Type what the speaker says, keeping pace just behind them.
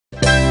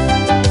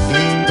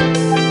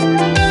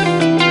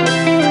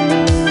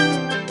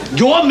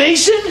You're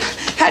Mason?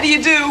 How do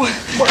you do?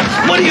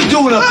 What are you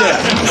doing up there?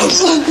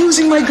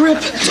 Losing my grip.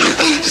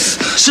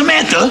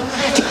 Samantha,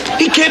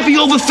 he can't be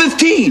over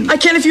 15. I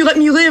can if you let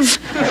me live.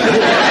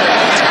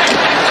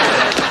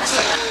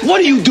 What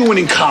are you doing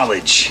in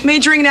college?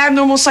 Majoring in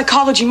abnormal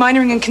psychology,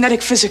 minoring in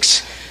kinetic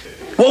physics.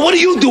 Well, what are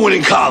you doing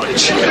in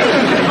college?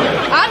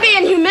 I'm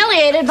being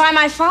humiliated by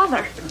my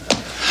father.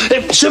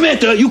 Hey,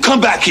 Samantha, you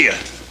come back here.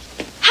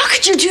 How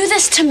could you do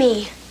this to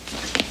me?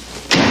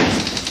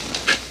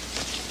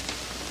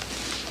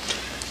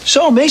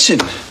 So, Mason,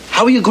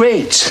 how are your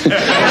grades?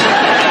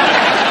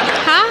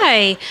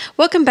 Hi,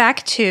 welcome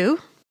back to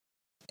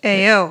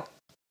AO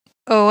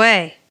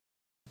OA,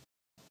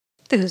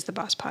 the Who's the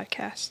Boss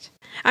podcast.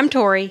 I'm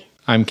Tori.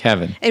 I'm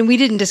Kevin. And we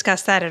didn't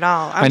discuss that at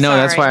all. I know,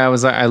 sorry. that's why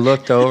I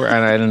looked over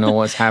and I didn't know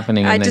what's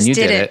happening, and then you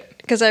did it.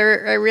 Because I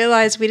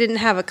realized we didn't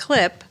have a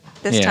clip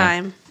this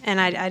time,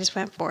 and I just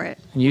went for it.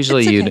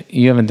 Usually okay.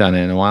 you haven't done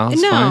it in a while.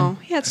 It's fine.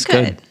 Yeah, it's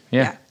good.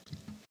 Yeah.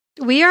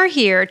 We are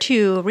here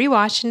to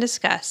rewatch and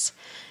discuss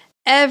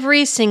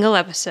every single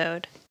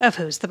episode of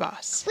Who's the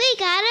Boss. We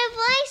got a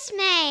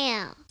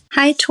voicemail.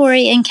 Hi,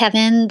 Tori and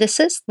Kevin. This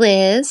is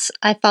Liz.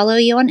 I follow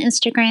you on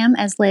Instagram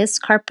as Liz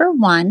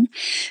Carper1.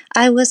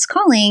 I was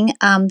calling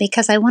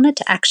because I wanted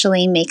to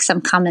actually make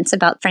some comments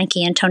about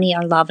Frankie and Tony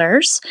are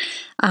lovers.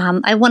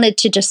 I wanted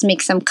to just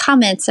make some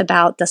comments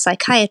about the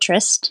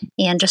psychiatrist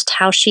and just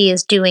how she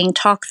is doing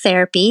talk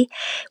therapy,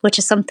 which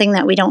is something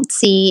that we don't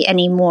see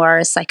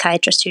anymore,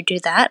 psychiatrists who do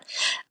that.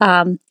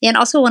 And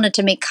also wanted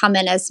to make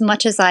comment, as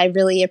much as I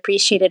really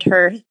appreciated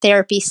her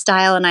therapy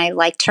style and I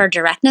liked her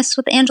directness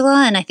with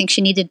Angela, and I think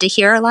she needed to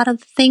hear a lot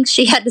of things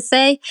she had to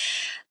say.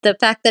 The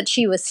fact that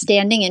she was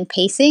standing and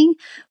pacing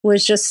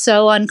was just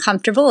so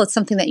uncomfortable. It's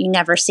something that you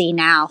never see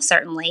now,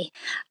 certainly.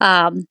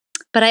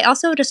 But I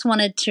also just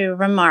wanted to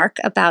remark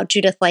about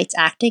Judith Light's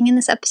acting in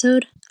this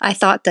episode. I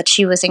thought that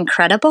she was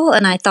incredible,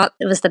 and I thought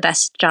it was the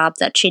best job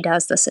that she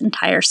does this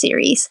entire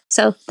series.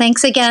 So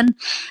thanks again.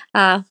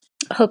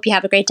 Hope you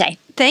have a great day.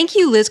 Thank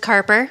you, Liz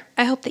Carper.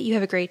 I hope that you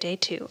have a great day,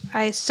 too.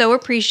 I so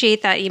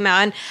appreciate that email.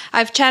 And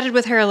I've chatted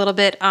with her a little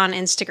bit on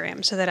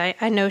Instagram so that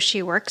I know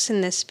she works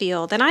in this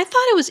field. And I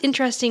thought it was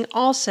interesting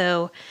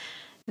also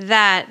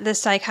that the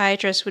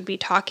psychiatrist would be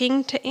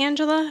talking to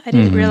Angela. I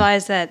didn't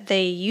realize that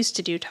they used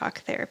to do talk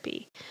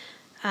therapy.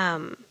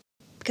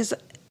 Because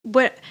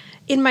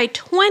in my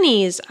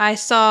 20s, I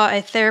saw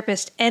a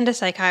therapist and a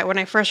psychiatrist when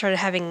I first started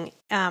having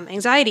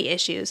anxiety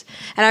issues.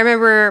 And I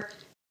remember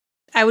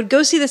I would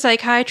go see the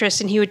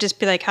psychiatrist and he would just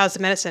be like, how's the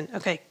medicine?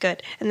 Okay,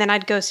 good. And then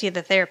I'd go see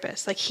the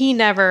therapist. Like, he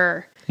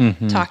never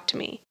talked to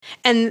me.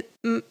 And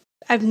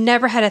I've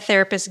never had a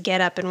therapist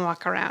get up and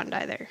walk around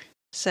either.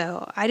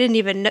 So I didn't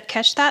even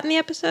catch that in the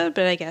episode,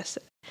 but I guess.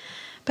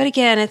 But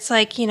again, it's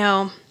like,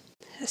 a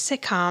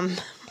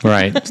sitcom.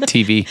 Right,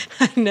 TV.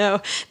 I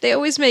know. They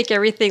always make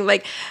everything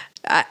like...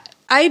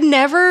 I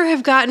never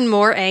have gotten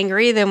more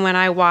angry than when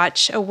I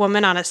watch a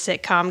woman on a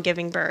sitcom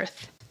giving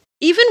birth.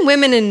 Even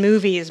women in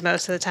movies,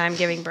 most of the time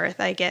giving birth,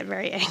 I get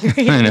very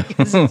angry. I know.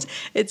 Because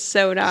it's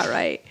so not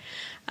right.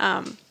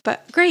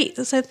 But great.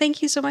 So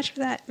thank you so much for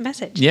that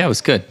message. Yeah, it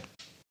was good.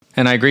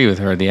 And I agree with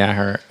her.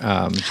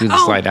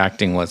 Judith Light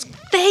acting was...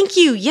 Thank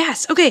you.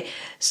 Yes. Okay.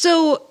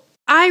 So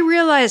I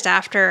realized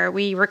after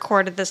we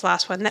recorded this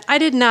last one that I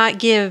did not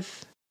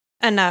give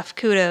enough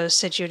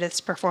kudos to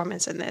Judith's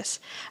performance in this.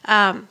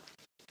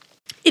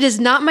 It is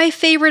not my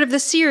favorite of the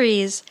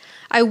series.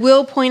 I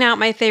will point out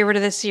my favorite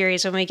of the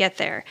series when we get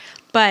there,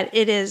 but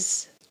it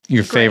is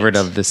Your great. favorite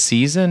of the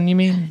season, you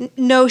mean?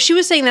 No, she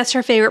was saying that's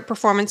her favorite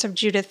performance of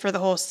Judith for the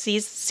whole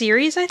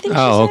series, I think she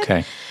said.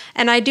 Okay.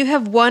 And I do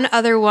have one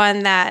other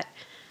one that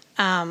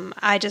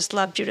I just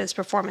love Judith's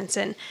performance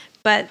in,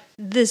 but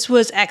this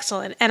was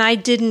excellent, and I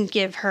didn't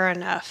give her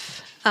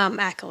enough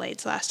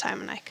accolades last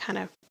time, and I kind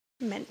of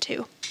meant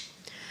to.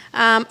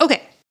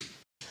 Okay,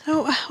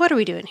 so what are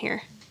we doing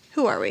here?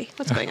 Who are we?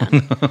 What's going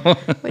on?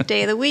 What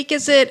day of the week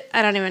is it?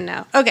 I don't even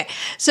know. Okay,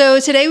 so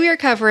today we are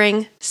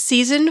covering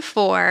Season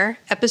 4,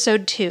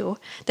 Episode 2.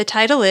 The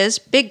title is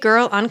Big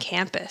Girl on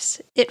Campus.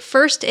 It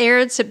first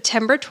aired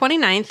September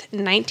 29th,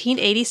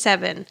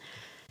 1987.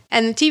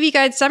 And the TV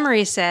Guide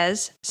summary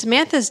says,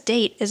 Samantha's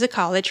date is a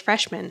college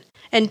freshman,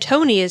 and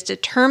Tony is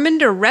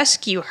determined to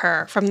rescue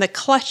her from the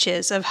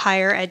clutches of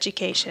higher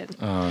education.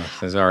 Oh,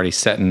 it's already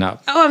setting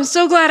up. Oh, I'm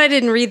so glad I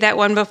didn't read that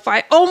one before.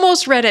 I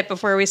almost read it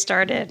before we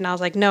started, and I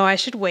was like, no, I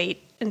should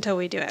wait until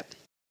we do it.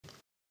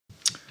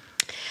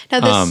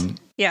 Now this,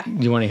 yeah.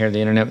 You want to hear the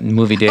Internet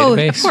Movie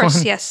Database? Oh, of course,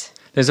 one? yes.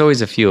 There's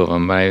always a few of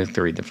them, but I have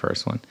to read the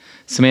first one.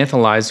 Samantha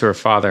lies to her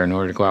father in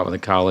order to go out with a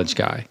college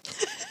guy.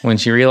 When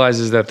she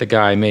realizes that the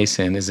guy,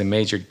 Mason, is a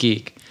major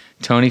geek,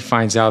 Tony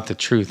finds out the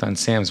truth on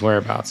Sam's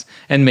whereabouts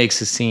and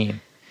makes a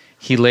scene.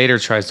 He later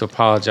tries to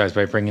apologize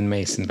by bringing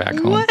Mason back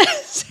home. What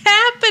is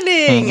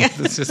happening?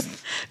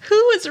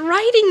 Who is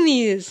writing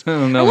these? I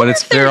don't know,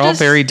 but they're all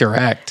very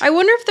direct. I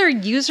wonder if they're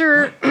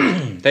user...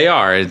 They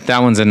are.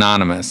 That one's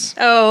anonymous.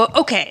 Oh,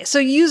 okay. So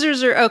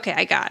users are... Okay,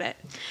 I got it.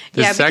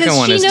 The yeah, second because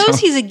one she is knows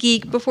he's a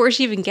geek before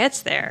she even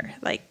gets there.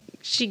 Like,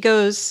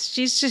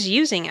 she's just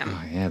using him.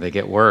 Oh, yeah, they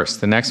get worse.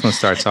 The next one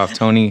starts off,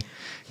 Tony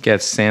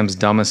gets Sam's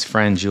dumbest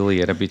friend,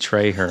 Julia, to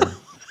betray her.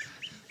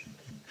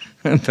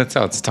 That's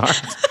how it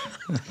starts.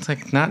 It's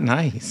like not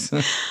nice.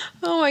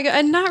 Oh my God.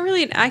 And not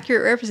really an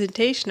accurate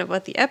representation of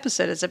what the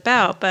episode is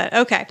about, but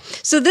okay.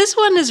 So this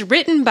one is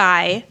written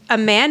by a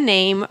man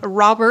named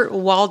Robert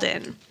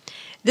Walden.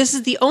 This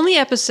is the only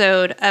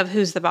episode of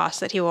Who's the Boss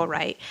that he will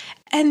write.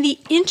 And the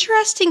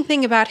interesting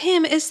thing about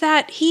him is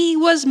that he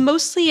was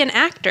mostly an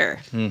actor.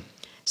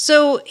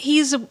 So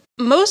he's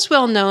most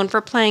well known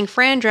for playing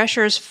Fran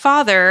Drescher's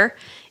father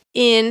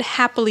in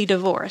Happily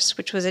Divorced,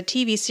 which was a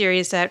TV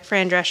series that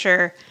Fran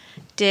Drescher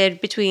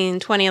did between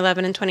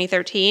 2011 and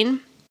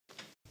 2013.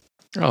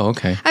 Oh,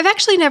 okay. I've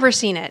actually never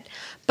seen it,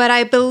 but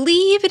I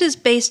believe it is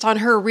based on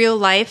her real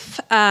life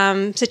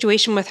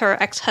situation with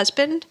her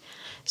ex-husband.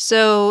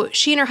 So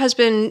she and her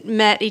husband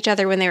met each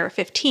other when they were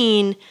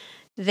 15.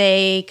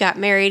 They got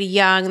married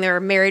young. They were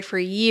married for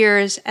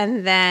years,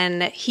 and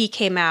then he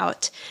came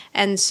out.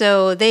 And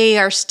so they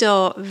are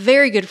still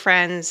very good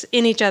friends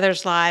in each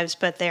other's lives,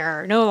 but they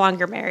are no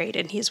longer married,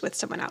 and he's with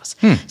someone else.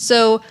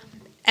 So,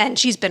 and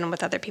she's been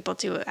with other people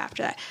too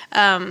after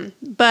that.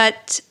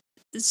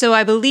 So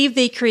I believe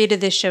they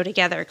created this show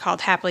together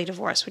called Happily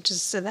Divorced, which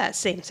is that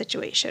same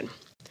situation.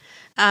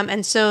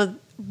 And so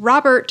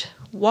Robert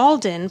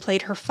Walden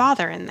played her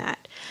father in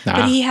that.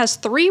 But he has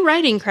 3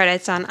 writing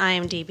credits on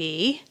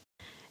IMDb,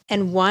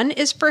 and one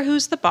is for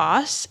Who's the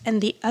Boss, and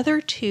the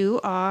other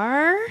 2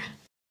 are...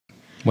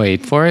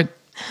 Wait for it.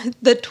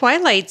 The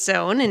Twilight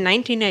Zone in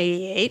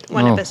 1988,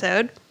 one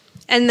episode,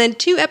 and then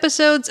 2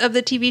 episodes of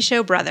the TV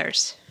show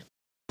Brothers.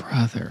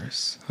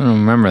 Brothers. I don't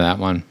remember that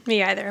one.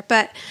 Me either,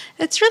 but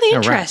it's really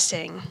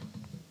interesting.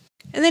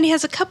 And then he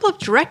has a couple of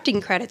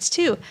directing credits,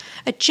 too.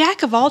 A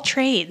jack of all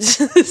trades,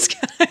 this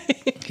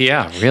guy.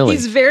 Yeah, really.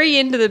 He's very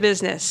into the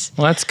business.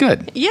 Well, that's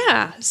good.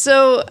 Yeah,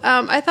 so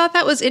I thought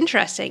that was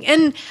interesting.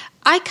 And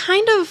I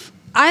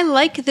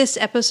like this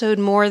episode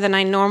more than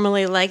I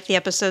normally like the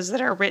episodes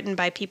that are written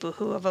by people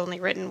who have only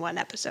written one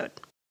episode.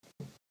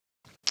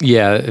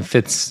 Yeah, it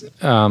fits,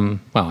 well,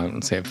 I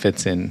wouldn't say it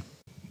fits in.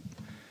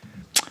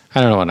 I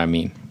don't know what I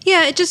mean.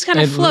 Yeah, it just kind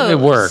of flows. It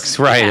works,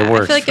 right? Yeah, it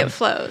works. I feel like it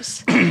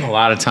flows. A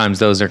lot of times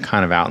those are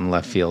kind of out in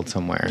left field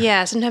somewhere.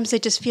 Yeah, sometimes they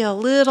just feel a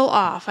little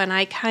off, and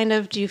I kind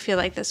of do feel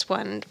like this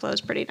one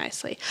flows pretty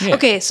nicely. Yeah.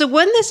 Okay, so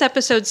when this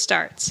episode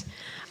starts,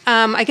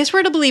 I guess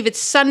we're to believe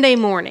it's Sunday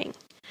morning,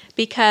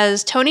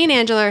 because Tony and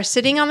Angela are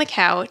sitting on the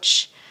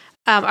couch,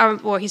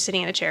 or he's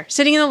sitting in a chair,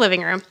 sitting in the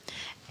living room,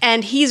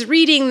 and he's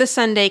reading the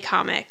Sunday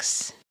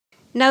comics.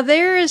 Now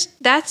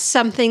that's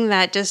something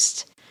that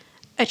just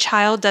a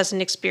child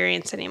doesn't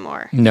experience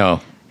anymore.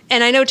 No.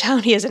 And I know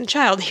Tony isn't a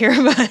child here,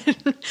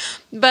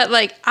 but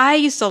like I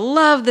used to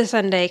love the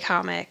Sunday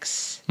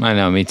comics. I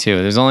know, me too.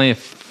 There's only a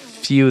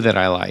few that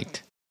I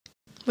liked.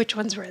 Which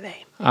ones were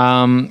they?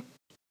 I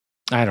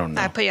don't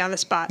know. I put you on the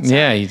spot. Sorry.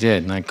 Yeah, you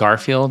did. Like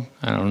Garfield?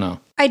 I don't know.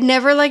 I'd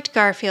never liked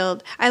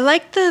Garfield. I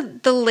liked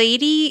the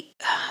lady,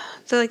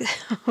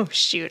 oh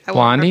shoot, I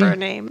won't remember her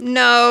name.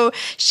 No,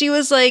 she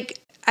was like,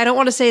 I don't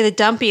want to say the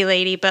dumpy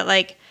lady, but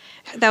like,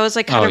 that was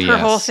like kind of her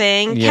whole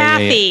thing. Yeah,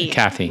 Kathy. Yeah.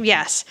 Kathy.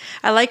 Yes.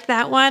 I liked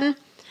that one.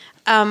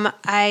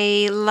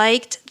 I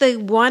liked the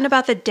one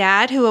about the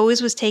dad who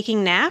always was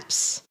taking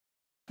naps.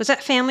 Was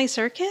that Family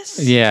Circus?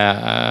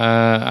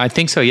 Yeah, I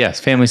think so,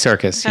 yes. Family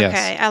Circus, yes.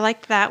 Okay, I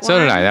liked that one. So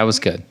did I. That was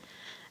good.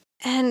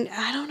 And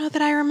I don't know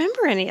that I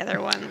remember any other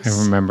ones.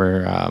 I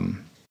remember,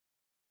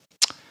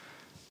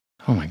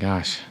 oh my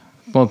gosh.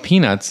 Well,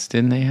 Peanuts,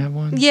 didn't they have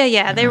one?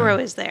 Yeah, they were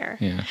always there.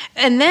 Yeah.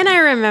 And then I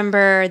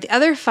remember the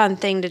other fun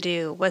thing to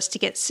do was to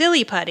get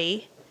Silly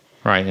Putty.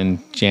 Right, and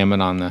jam it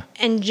on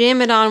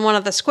one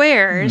of the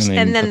squares,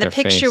 and then the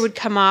picture face would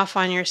come off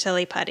on your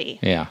Silly Putty.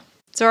 Yeah.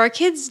 So our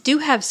kids do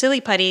have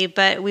Silly Putty,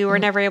 but we were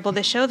never able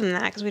to show them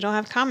that because we don't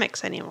have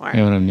comics anymore. We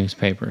don't have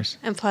newspapers.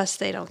 And plus,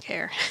 they don't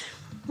care.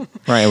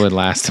 Right, it would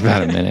last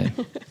about a minute.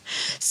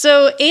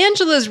 So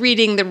Angela's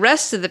reading the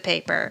rest of the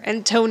paper,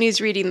 and Tony's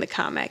reading the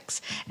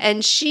comics.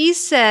 And she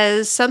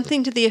says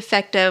something to the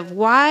effect of,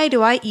 "Why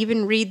do I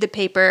even read the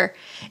paper?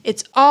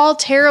 It's all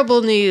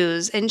terrible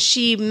news." And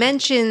she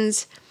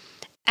mentions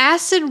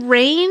acid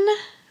rain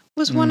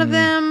was one of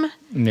them.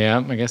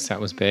 Yeah, I guess that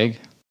was big.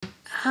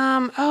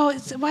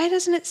 Why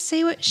doesn't it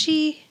say what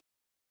she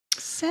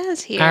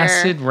says here?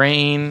 Acid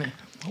rain.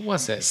 What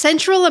was it?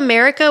 Central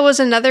America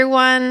was another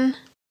one.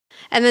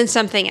 And then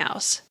something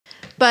else.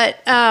 But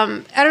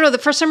I don't know.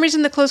 For some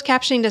reason, the closed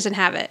captioning doesn't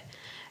have it.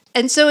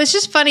 And so it's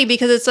just funny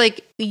because it's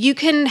like you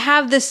can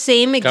have the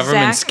same exact...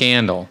 Government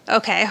scandal.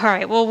 Okay, all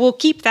right. Well, we'll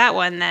keep that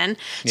one then.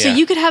 Yeah. So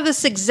you could have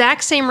this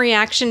exact same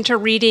reaction to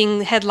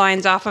reading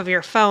headlines off of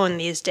your phone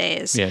these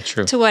days. Yeah,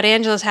 true. To what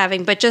Angela's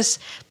having, but just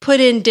put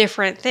in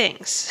different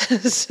things.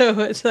 So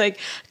it's like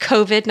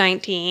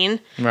COVID-19.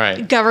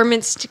 Right.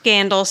 Government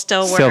scandal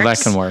still works. Still, that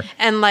can work.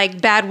 And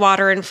like bad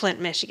water in Flint,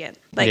 Michigan.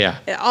 Like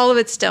all of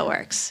it still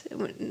works.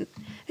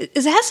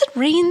 Is acid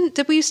rain,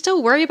 did we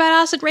still worry about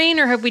acid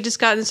rain, or have we just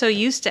gotten so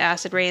used to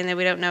acid rain that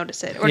we don't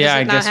notice it? Or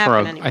does it not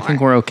happen anymore? I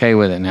think we're okay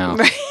with it now.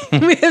 Right.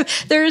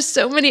 There's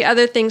so many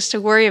other things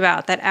to worry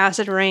about that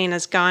acid rain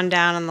has gone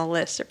down on the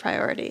list of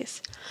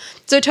priorities.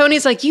 So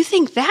Tony's like, you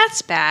think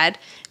that's bad?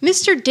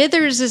 Mr.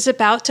 Dithers is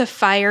about to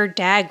fire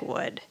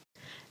Dagwood.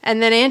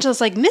 And then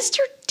Angela's like, Mr.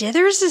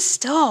 Dithers is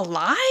still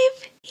alive?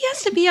 He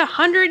has to be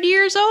 100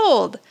 years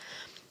old.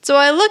 So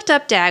I looked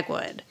up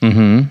Dagwood,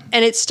 and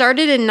it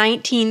started in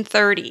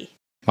 1930.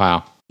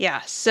 Wow.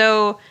 Yeah,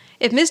 so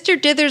if Mr.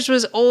 Dithers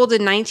was old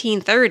in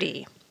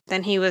 1930,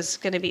 then he was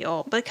going to be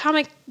old. But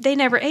comic, they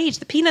never age.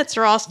 The Peanuts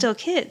are all still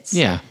kids.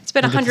 Yeah. It's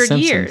been Look at The 100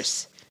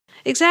 years.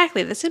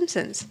 Exactly, The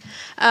Simpsons.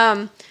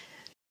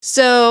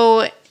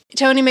 So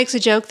Tony makes a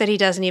joke that he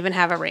doesn't even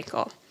have a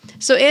wrinkle.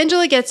 So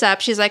Angela gets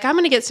up. She's like, I'm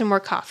going to get some more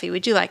coffee.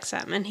 Would you like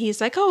some? And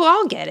he's like, oh,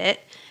 I'll get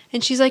it.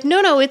 And she's like,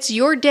 no, it's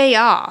your day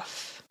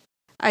off.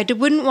 I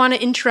wouldn't want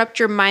to interrupt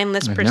your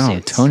mindless pursuits. No,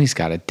 Tony's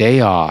got a day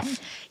off.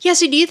 Yeah,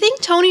 so do you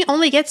think Tony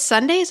only gets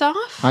Sundays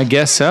off? I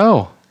guess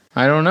so.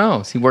 I don't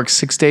know. He works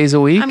 6 days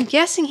a week? I'm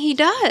guessing he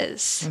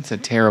does. That's a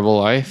terrible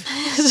life.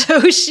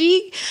 So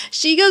she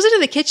goes into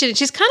the kitchen, and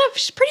she's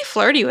pretty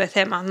flirty with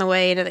him on the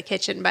way into the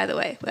kitchen, by the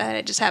way.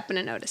 I just happened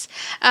to notice.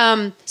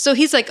 So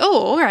he's like, oh,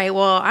 all right,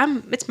 well,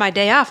 it's my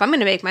day off. I'm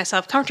going to make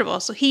myself comfortable.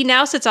 So he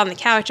now sits on the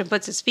couch and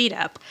puts his feet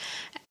up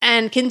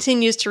and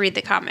continues to read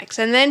the comics.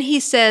 And then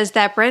he says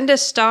that Brenda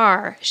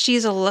Starr,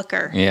 she's a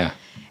looker. Yeah.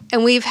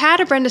 And we've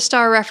had a Brenda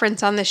Starr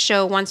reference on this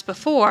show once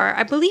before.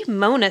 I believe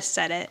Mona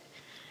said it.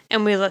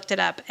 And we looked it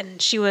up,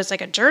 and she was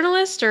like a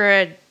journalist or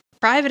a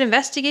private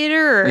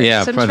investigator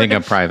or some I think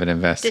sort a private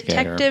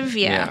investigator. Detective,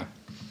 yeah.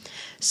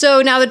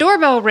 So now the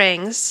doorbell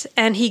rings,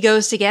 and he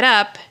goes to get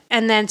up,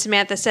 and then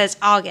Samantha says,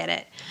 I'll get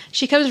it.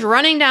 She comes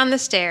running down the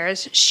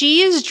stairs.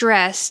 She is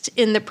dressed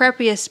in the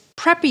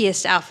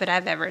preppiest outfit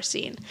I've ever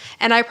seen.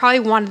 And I probably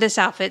wanted this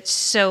outfit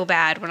so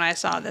bad when I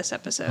saw this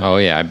episode. Oh,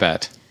 yeah, I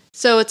bet.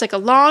 So it's like a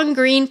long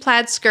green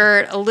plaid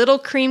skirt, a little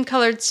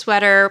cream-colored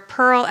sweater,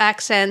 pearl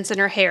accents, and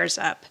her hair's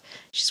up.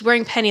 She's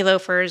wearing penny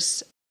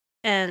loafers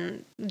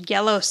and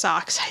yellow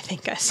socks, I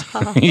think I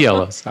saw.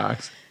 Yellow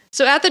socks.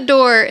 So at the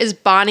door is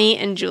Bonnie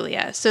and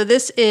Julia. So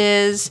this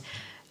is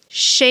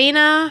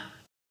Shayna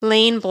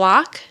Lane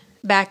Block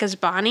back as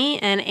Bonnie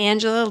and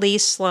Angela Lee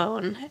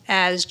Sloan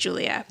as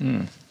Julia.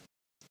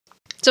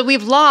 So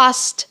we've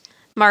lost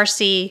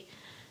Marcy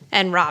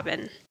and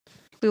Robin.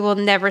 We will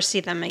never see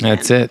them again.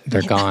 That's it.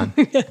 They're gone.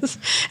 Yes.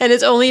 And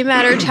it's only a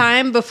matter of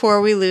time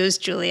before we lose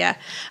Julia.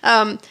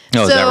 Is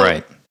that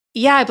right?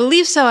 Yeah, I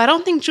believe so. I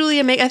don't think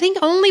Julia I think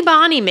only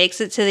Bonnie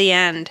makes it to the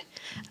end.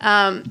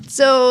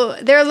 So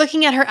they're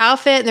looking at her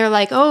outfit and they're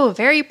like, oh,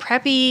 very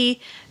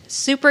preppy,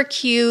 super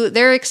cute.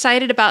 They're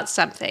excited about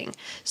something.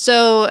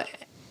 So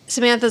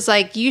Samantha's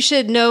like, you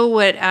should know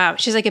what,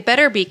 she's like, it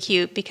better be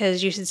cute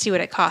because you should see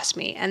what it cost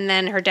me. And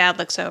then her dad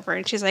looks over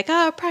and she's like,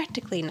 oh,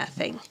 practically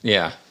nothing.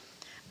 Yeah.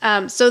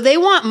 So they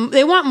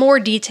want more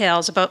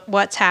details about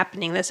what's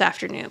happening this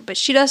afternoon, but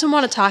she doesn't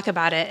want to talk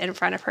about it in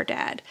front of her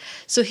dad.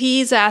 So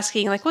he's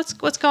asking, like, what's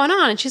going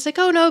on? And she's like,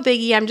 oh, no,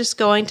 Biggie, I'm just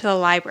going to the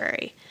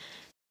library.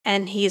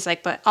 And he's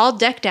like, but all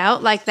decked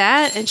out like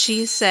that? And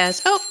she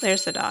says, oh,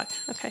 there's the dog.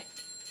 Okay,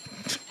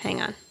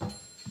 hang on.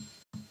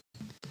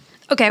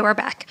 Okay, we're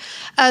back.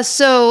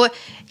 So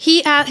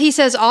he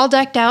says, all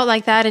decked out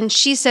like that, and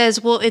she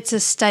says, well, it's a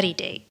study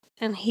date.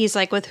 And he's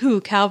like, with who?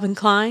 Calvin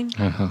Klein?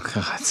 Oh,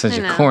 God, such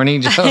a corny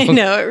joke. I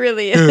know, it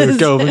really is.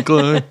 Calvin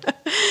Klein.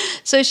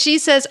 So she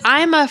says,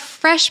 I'm a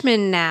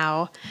freshman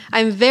now.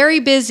 I'm very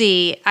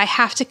busy. I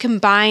have to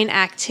combine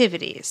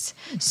activities.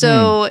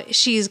 So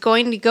she's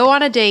going to go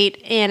on a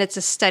date, and it's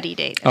a study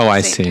date. Oh,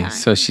 I see. Time.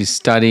 So she's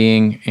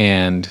studying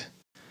and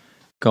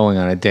going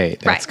on a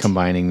date. That's Right.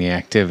 combining the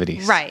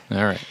activities. Right.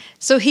 All right.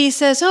 So he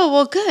says, oh,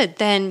 well, good.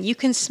 Then you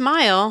can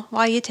smile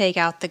while you take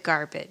out the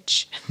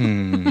garbage.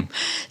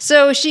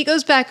 So she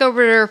goes back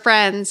over to her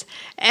friends,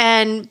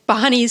 and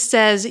Bonnie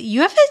says,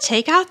 you have to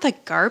take out the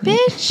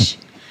garbage?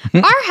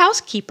 Our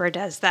housekeeper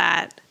does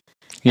that.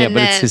 Yeah, And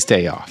but then- it's his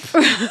day off.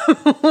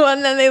 Well,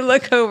 and then they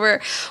look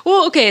over.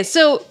 Well, okay,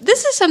 so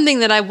this is something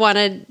that I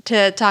wanted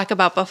to talk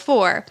about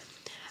before.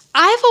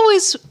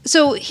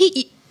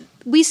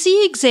 We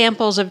see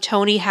examples of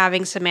Tony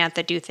having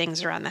Samantha do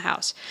things around the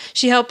house.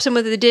 She helps him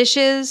with the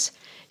dishes.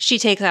 She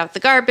takes out the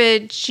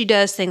garbage. She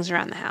does things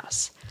around the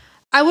house.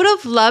 I would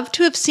have loved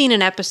to have seen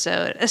an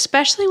episode,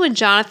 especially when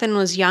Jonathan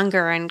was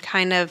younger and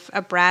kind of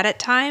a brat at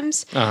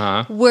times,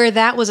 where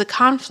that was a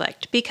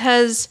conflict,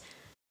 because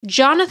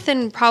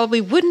Jonathan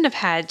probably wouldn't have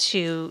had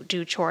to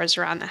do chores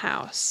around the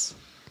house.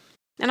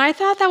 And I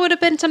thought that would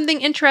have been something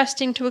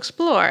interesting to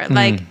explore.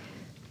 Like,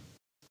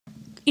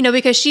 you know,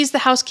 because she's the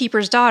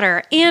housekeeper's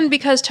daughter, and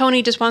because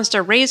Tony just wants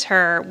to raise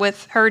her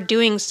with her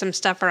doing some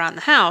stuff around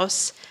the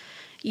house,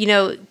 you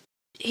know,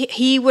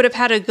 he would have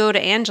had to go to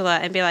Angela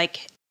and be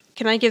like,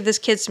 can I give this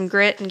kid some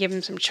grit and give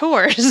him some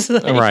chores?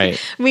 Like, Right.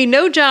 We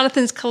know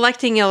Jonathan's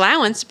collecting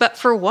allowance, but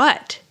for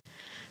what?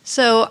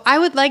 So I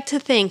would like to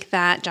think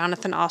that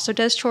Jonathan also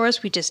does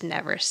chores. We just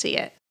never see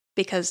it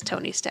because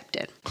Tony stepped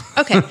in.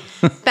 Okay,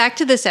 back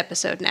to this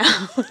episode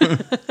now.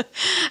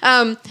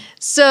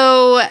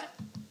 So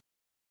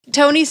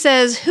Tony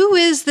says, "Who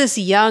is this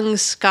young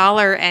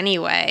scholar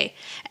anyway?"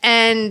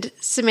 And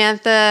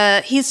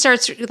Samantha, he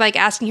starts like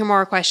asking her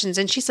more questions,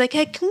 and she's like,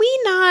 "Hey, can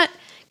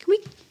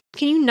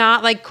you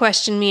not like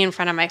question me in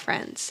front of my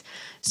friends?"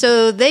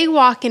 So they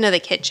walk into the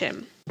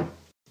kitchen.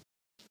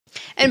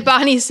 And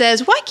Bonnie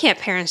says, "Why can't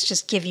parents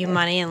just give you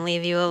money and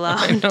leave you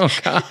alone?" Oh,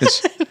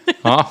 gosh.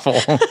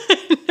 Awful.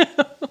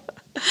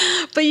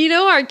 But you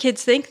know, our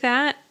kids think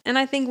that. And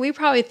I think we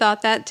probably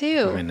thought that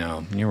too. I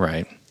know. You're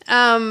right.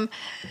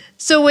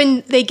 So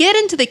when they get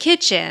into the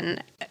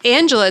kitchen,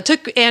 it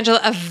took Angela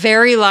a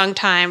very long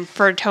time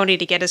for Tony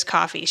to get his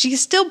coffee.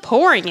 She's still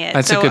pouring it.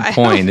 That's a good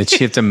point. Did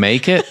she have to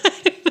make it?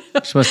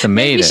 She must have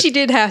made Maybe it. she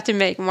did have to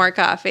make more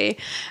coffee.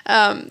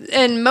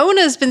 And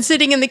Mona's been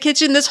sitting in the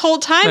kitchen this whole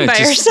time by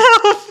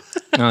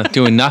herself.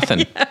 Doing nothing.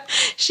 Yeah,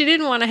 she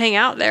didn't want to hang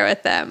out there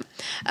with them.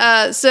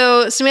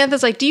 So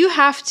Samantha's like, "Do you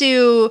have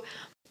to,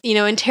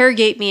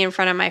 interrogate me in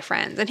front of my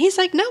friends?" And he's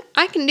like, "No,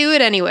 I can do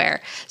it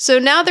anywhere." So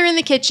now they're in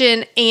the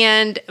kitchen,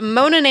 and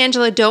Mona and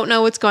Angela don't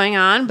know what's going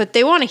on, but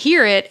they want to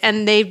hear it,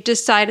 and they've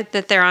decided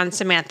that they're on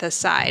Samantha's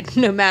side,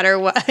 no matter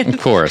what. Of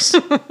course.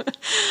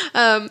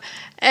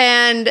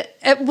 And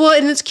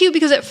it's cute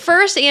because at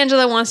first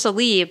Angela wants to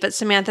leave, but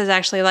Samantha's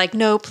actually like,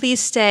 "No, please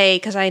stay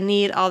because I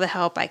need all the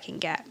help I can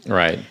get."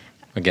 Right.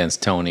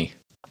 Against Tony.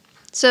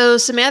 So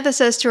Samantha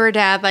says to her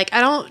dad, like,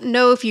 "I don't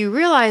know if you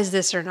realize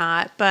this or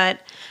not, but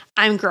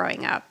I'm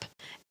growing up."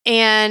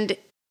 And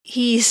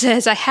he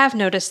says, "I have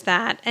noticed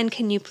that. And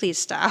can you please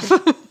stop?"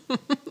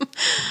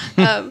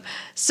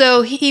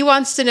 So he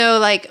wants to know,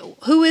 like,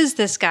 who is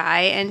this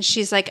guy? And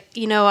she's like,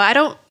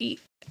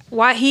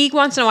 why he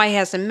wants to know why he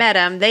hasn't met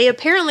him. They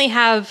apparently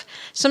have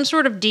some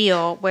sort of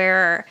deal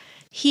where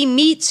he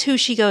meets who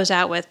she goes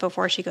out with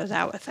before she goes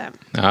out with him.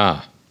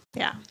 Ah.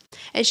 Yeah.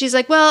 And she's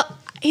like, "Well,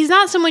 he's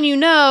not someone you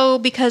know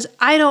because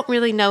I don't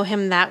really know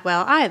him that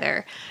well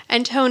either."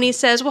 And Tony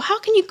says, "Well, how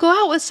can you go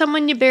out with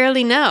someone you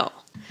barely know?"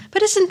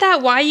 But isn't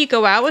that why you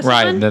go out with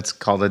someone? Right, that's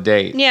called a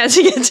date. Yeah,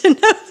 to get to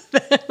know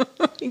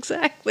them.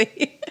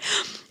 Exactly.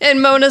 And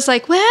Mona's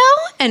like, "Well,"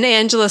 and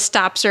Angela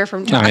stops her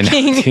from talking.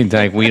 I know.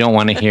 Like, we don't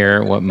want to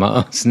hear what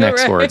Mo's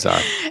next words are.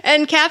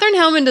 And Katherine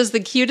Hellman does the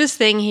cutest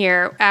thing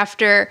here.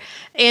 After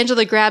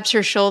Angela grabs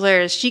her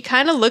shoulders, she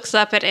kind of looks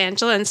up at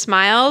Angela and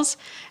smiles,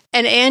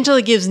 and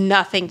Angela gives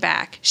nothing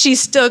back. She's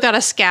still got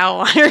a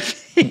scowl on her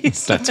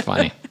face. That's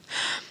funny.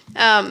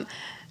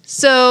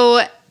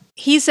 So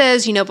he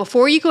says,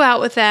 "Before you go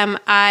out with them,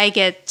 I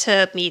get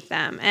to meet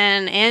them."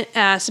 And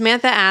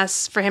Samantha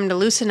asks for him to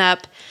loosen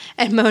up.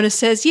 And Mona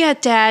says, "Yeah,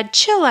 Dad,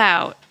 chill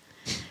out."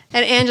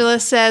 And Angela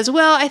says,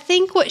 "Well, I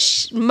think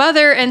what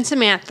Mother and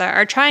Samantha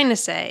are trying to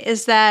say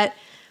is that,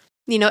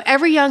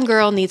 every young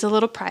girl needs a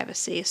little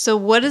privacy. So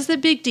what is the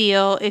big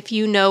deal if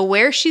you know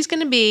where she's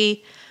going to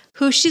be,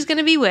 who she's going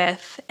to be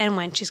with, and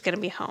when she's going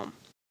to be home?"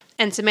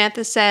 And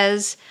Samantha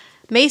says,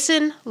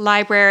 "Mason,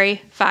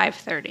 library,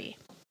 5:30.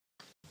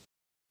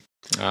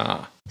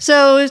 Ah.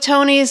 So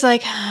Tony's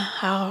like, "Oh,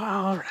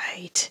 all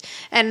right."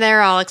 And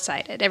they're all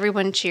excited.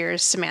 Everyone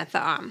cheers Samantha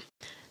on.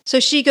 So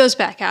she goes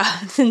back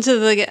out into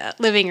the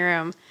living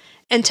room,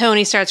 and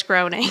Tony starts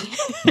groaning.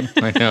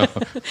 I know.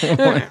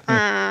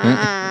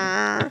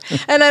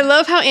 And I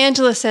love how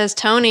Angela says,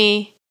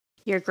 "Tony,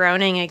 you're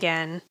groaning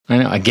again." I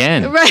know.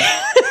 Again. Right.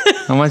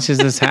 How much has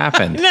this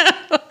happened? No.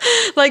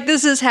 Like,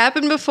 this has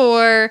happened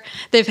before.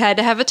 They've had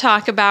to have a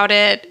talk about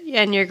it,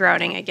 and you're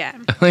groaning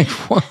again. Like,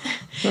 what?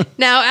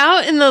 Now,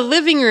 out in the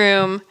living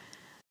room,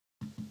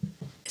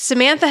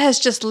 Samantha has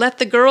just let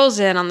the girls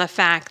in on the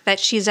fact that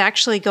she's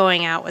actually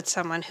going out with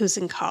someone who's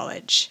in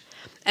college.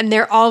 And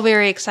they're all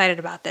very excited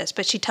about this,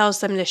 but she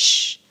tells them to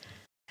shh.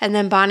 And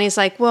then Bonnie's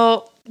like,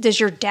 "Well, does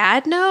your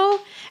dad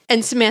know?"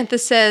 And Samantha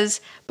says,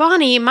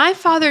 "Bonnie, my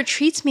father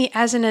treats me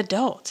as an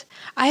adult.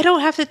 I don't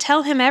have to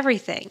tell him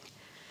everything."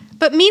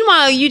 But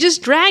meanwhile, you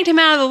just dragged him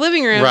out of the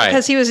living room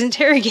because he was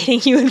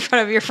interrogating you in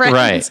front of your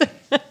friends.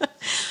 Right.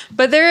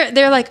 But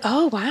they're like,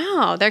 "Oh,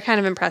 wow." They're kind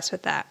of impressed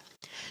with that.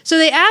 So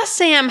they asked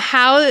Sam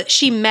how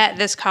she met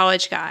this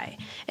college guy.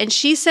 And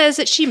she says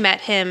that she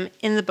met him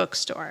in the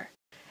bookstore.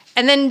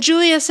 And then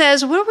Julia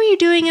says, "What were you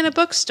doing in a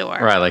bookstore?"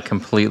 Right, like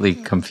completely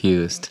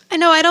confused. I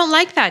know, I don't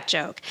like that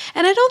joke.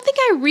 And I don't think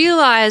I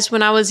realized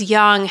when I was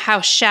young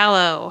how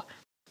shallow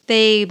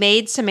they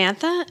made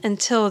Samantha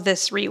until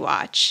this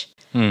rewatch.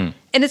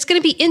 And it's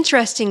going to be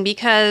interesting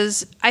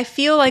because I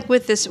feel like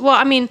with this,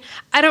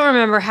 I don't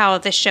remember how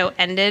this show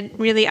ended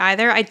really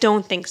either. I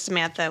don't think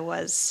Samantha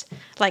was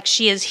like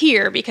she is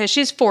here because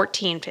she's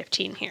 14,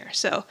 15 here.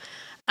 So,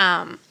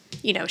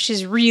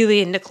 she's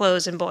really into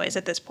clothes and boys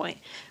at this point.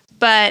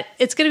 But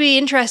it's going to be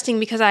interesting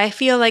because I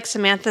feel like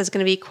Samantha is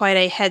going to be quite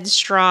a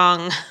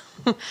headstrong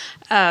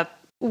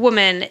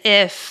woman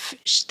if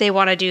they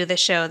want to do the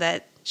show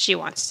that she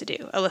wants to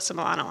do, Alyssa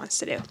Milano wants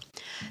to do.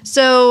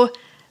 So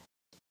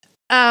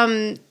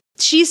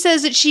she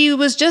says that she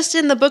was just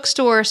in the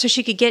bookstore so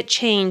she could get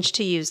change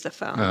to use the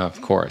phone. Of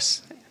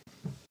course.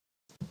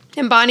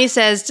 And Bonnie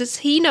says, "Does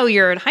he know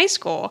you're in high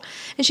school?"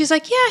 And she's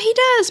like, "Yeah, he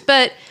does,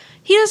 but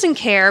he doesn't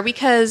care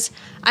because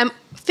I'm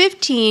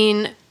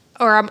 15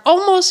 or I'm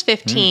almost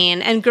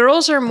 15, and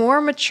girls are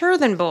more mature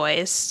than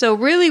boys. So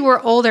really,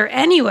 we're older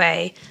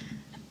anyway.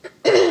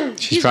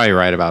 She's probably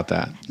right about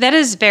that. That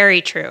is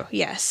very true,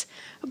 yes.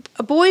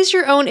 Boys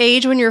your own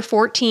age when you're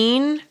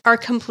 14 are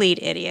complete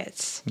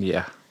idiots.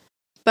 Yeah.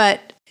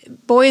 But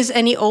boys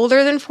any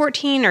older than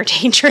 14 are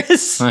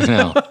dangerous. I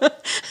know.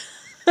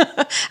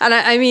 And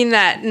I mean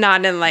that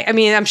not in like, I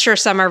mean, I'm sure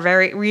some are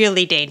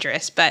really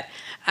dangerous, but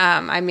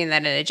I mean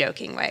that in a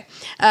joking way.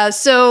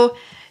 So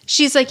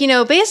she's like,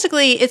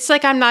 basically, it's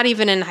like I'm not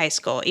even in high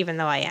school, even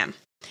though I am.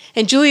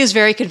 And Julia's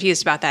very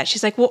confused about that.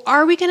 She's like, well,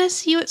 are we going to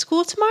see you at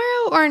school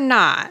tomorrow or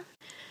not?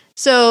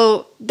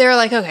 So they're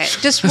like, okay,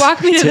 just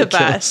walk me to the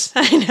bus.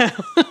 I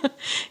know.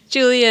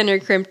 Julia and her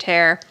crimped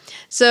hair.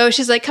 So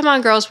she's like, come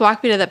on, girls,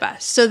 walk me to the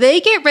bus. So they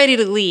get ready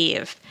to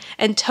leave,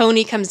 and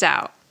Tony comes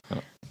out.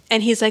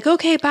 And he's like,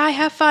 okay, bye,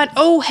 have fun.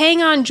 Oh,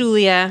 hang on,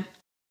 Julia.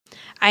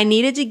 I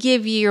needed to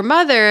give you your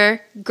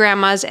mother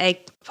Grandma's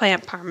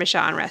eggplant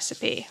parmesan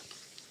recipe.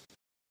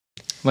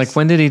 Like,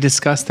 when did he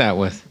discuss that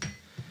with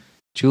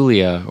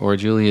Julia or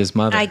Julia's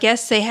mother? I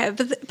guess they have.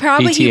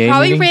 Probably PTA he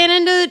probably meeting? ran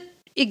into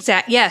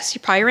Yes, he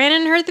probably ran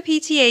into her at the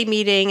PTA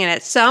meeting, and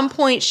at some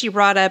point she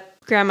brought up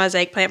Grandma's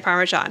eggplant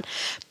parmesan.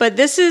 But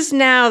this is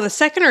now the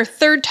second or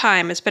third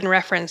time it's been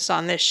referenced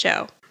on this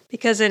show,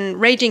 because in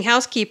Raging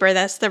Housekeeper,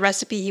 that's the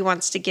recipe he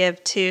wants to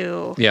give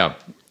to. Yeah,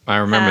 I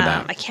remember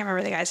that. I can't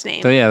remember the guy's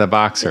name. So yeah, the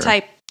boxer.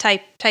 The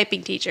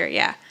typing teacher.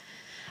 Yeah.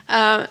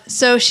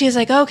 So she's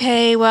like,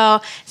 okay,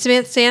 well,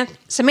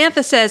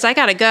 Samantha says, I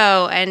gotta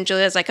go. And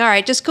Julia's like, all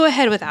right, just go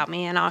ahead without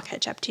me and I'll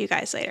catch up to you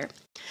guys later.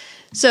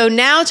 So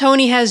now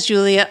Tony has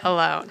Julia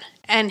alone,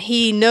 and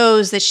he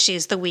knows that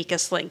she's the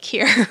weakest link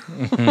here.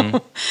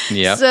 Mm-hmm.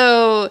 Yeah.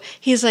 So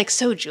he's like,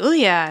 so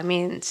Julia, I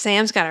mean,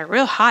 Sam's got a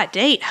real hot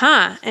date,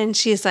 huh? And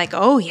she's like,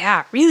 oh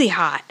yeah, really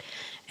hot.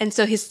 And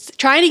so he's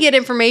trying to get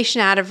information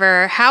out of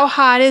her. How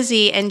hot is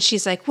he? And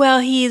she's like, well,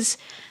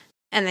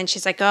 and then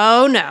she's like,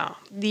 oh no,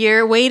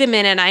 wait a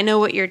minute, I know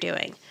what you're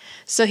doing.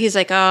 So he's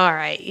like, oh, all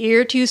right,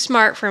 you're too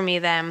smart for me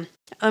then.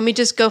 Let me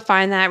just go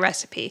find that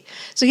recipe.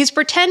 So he's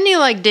pretending to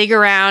like dig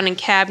around in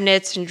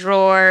cabinets and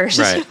drawers.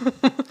 Right.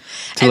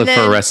 To look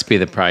for a recipe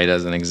that probably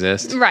doesn't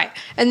exist. Right.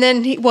 And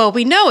then,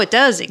 we know it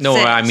does exist. No,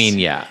 I mean,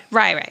 yeah.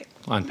 Right.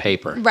 On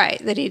paper. Right.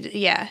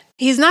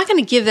 He's not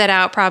going to give that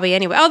out probably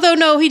anyway. Although,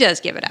 no, he does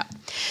give it out.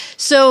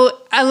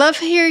 So I love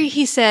here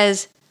he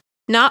says,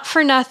 not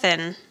for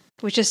nothing,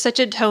 which is such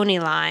a Tony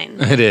line.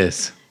 It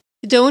is.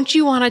 Don't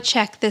you want to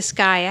check this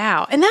guy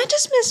out? And that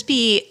just must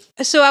be...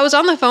 So I was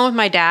on the phone with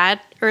my dad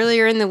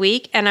earlier in the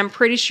week, and I'm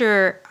pretty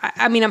sure...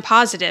 I'm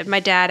positive my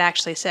dad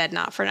actually said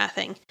not for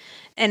nothing.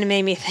 And it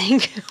made me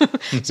think.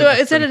 So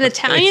is it an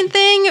Italian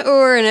thing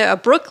or a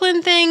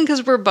Brooklyn thing?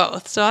 Because we're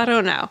both, so I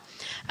don't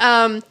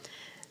know.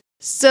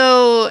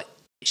 So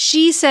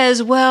she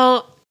says,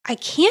 well, I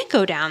can't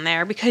go down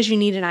there because you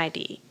need an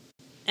ID.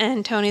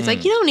 And Tony's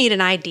like, you don't need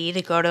an ID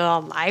to go to a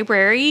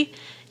library.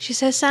 She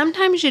says,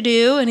 sometimes you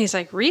do. And he's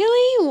like,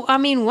 really? I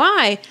mean,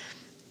 why?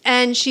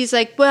 And she's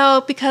like,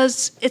 well,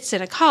 because it's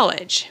in a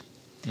college.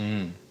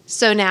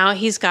 So now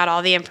he's got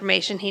all the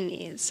information he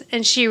needs.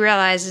 And she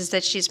realizes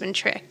that she's been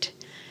tricked.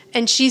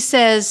 And she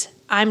says,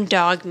 I'm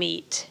dog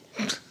meat.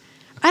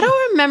 I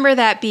don't remember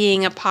that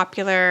being a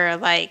popular,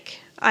 like,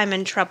 I'm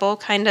in trouble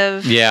kind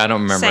of I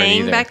don't remember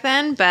saying either. back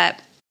then.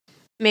 But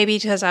maybe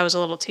because I was a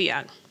little too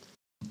young.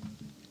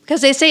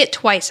 Because they say it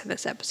twice in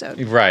this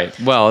episode. Right.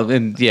 Well,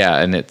 and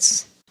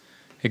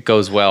it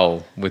goes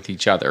well with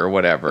each other or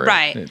whatever.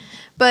 Right.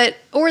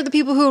 Or the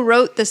people who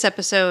wrote this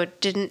episode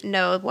didn't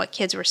know what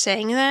kids were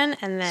saying then,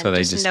 and then so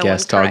they just no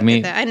guessed one dog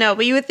meat. them. I know,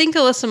 but you would think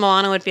Alyssa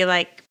Milano would be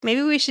like,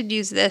 maybe we should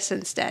use this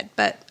instead.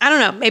 But I don't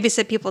know. Maybe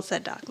people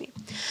said dog meat.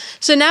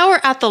 So now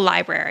we're at the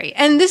library,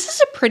 and this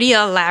is a pretty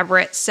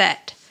elaborate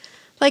set.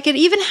 Like, it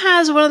even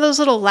has one of those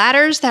little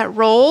ladders that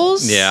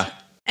rolls. Yeah.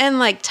 And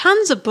like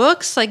tons of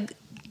books. Like,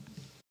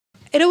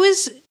 it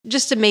always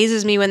just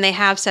amazes me when they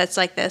have sets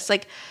like this.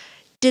 Like,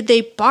 did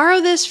they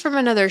borrow this from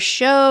another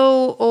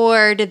show,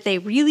 or did they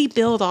really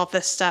build all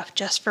this stuff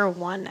just for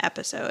one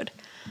episode?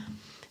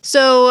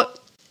 So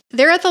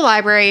they're at the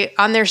library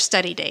on their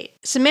study date.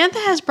 Samantha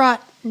has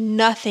brought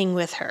nothing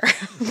with her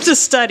to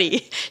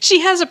study.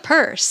 She has a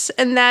purse,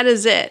 and that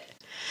is it.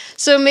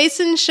 So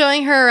Mason's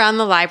showing her around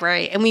the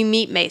library, and we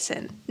meet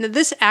Mason. Now,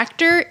 this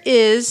actor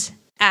is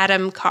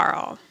Adam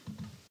Carl.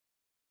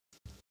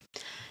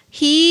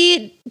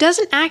 He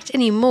doesn't act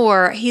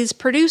anymore. He's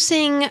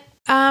producing...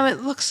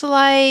 it looks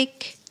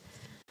like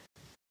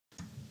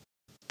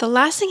the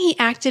last thing he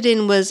acted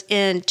in was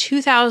in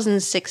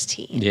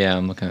 2016. Yeah,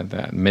 I'm looking at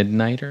that.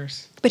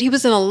 Midnighters? But he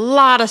was in a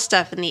lot of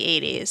stuff in the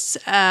 80s.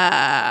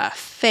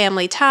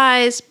 Family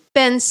Ties,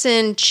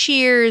 Benson,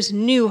 Cheers,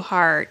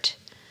 Newhart.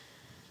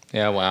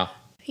 Yeah, wow.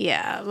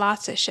 Yeah,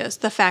 lots of shows.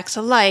 The Facts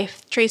of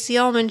Life, Tracy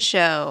Ullman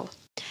Show.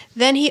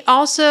 Then he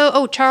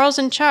also, Charles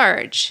in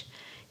Charge.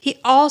 He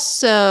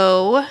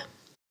also...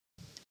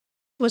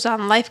 was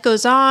on Life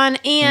Goes On,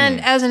 and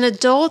as an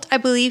adult, I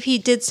believe he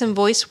did some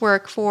voice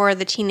work for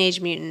the Teenage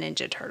Mutant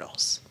Ninja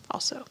Turtles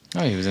also.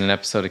 Oh, he was in an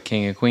episode of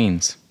King of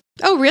Queens.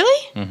 Oh,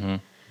 really? Mm-hmm.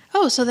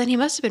 Oh, so then he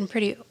must have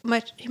been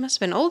he must have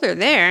been older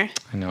there.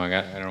 I know,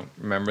 I don't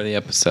remember the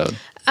episode.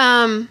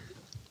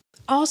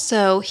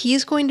 Also,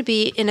 he's going to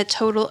be in a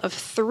total of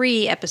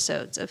 3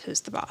 episodes of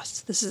Who's the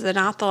Boss. This is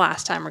not the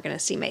last time we're going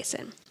to see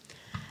Mason.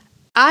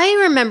 I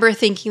remember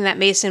thinking that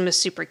Mason was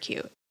super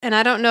cute. And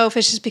I don't know if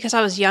it's just because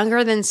I was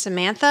younger than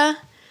Samantha,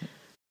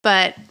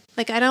 but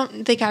like I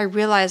don't think I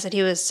realized that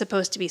he was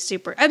supposed to be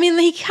super. I mean,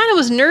 he kind of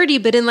was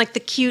nerdy, but in like the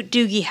cute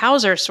Doogie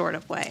Howser sort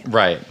of way.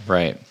 Right.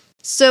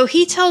 So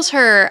he tells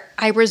her,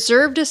 I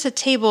reserved us a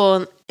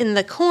table in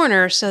the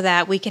corner so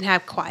that we can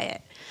have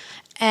quiet.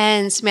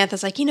 And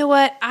Samantha's like, you know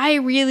what? I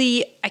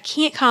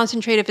can't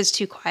concentrate if it's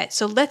too quiet.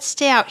 So let's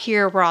stay out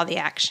here where all the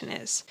action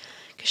is.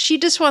 Because she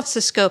just wants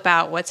to scope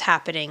out what's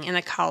happening in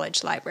a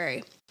college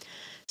library.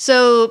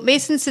 So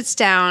Mason sits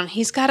down.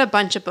 He's got a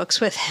bunch of books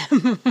with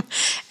him.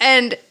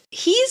 And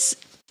he's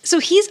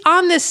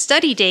on this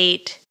study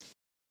date,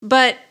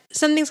 but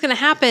something's going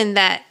to happen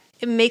that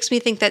it makes me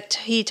think that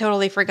he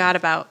totally forgot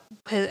about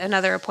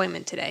another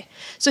appointment today.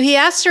 So he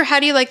asks her, how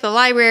do you like the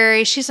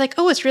library? She's like,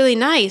 oh, it's really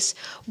nice.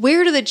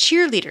 Where do the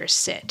cheerleaders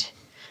sit?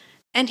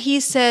 And he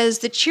says,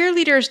 the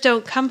cheerleaders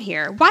don't come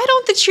here. Why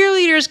don't the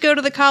cheerleaders go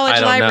to the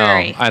college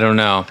library? I don't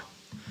know.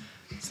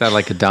 Is that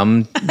like a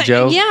dumb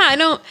joke? Yeah, I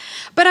don't.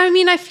 But I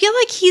mean, I feel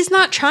like he's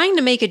not trying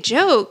to make a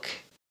joke.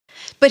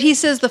 But he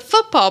says the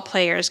football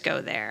players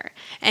go there.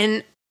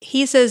 And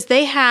he says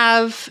they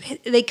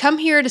come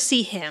here to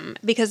see him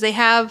because they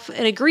have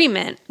an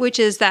agreement, which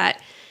is that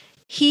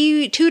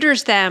he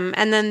tutors them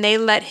and then they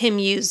let him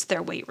use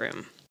their weight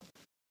room.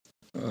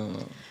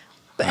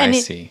 I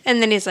see.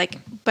 And then he's like,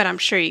 but I'm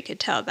sure you could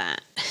tell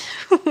that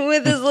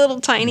with his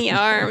little tiny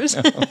arms.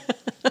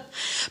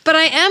 But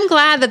I am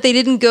glad that they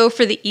didn't go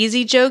for the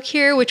easy joke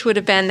here, which would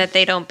have been that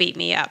they don't beat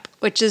me up,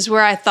 which is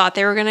where I thought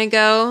they were going to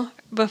go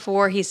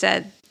before he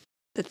said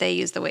that they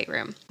use the weight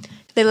room.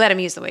 They let him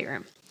use the weight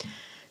room.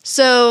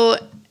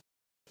 So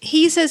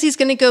he says he's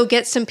going to go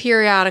get some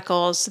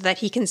periodicals so that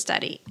he can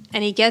study.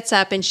 And he gets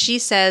up and she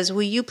says,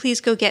 will you please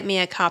go get me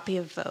a copy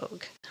of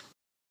Vogue?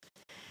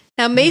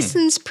 Now,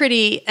 Mason's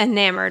pretty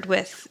enamored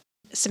with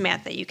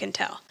Samantha, you can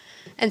tell.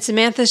 And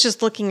Samantha's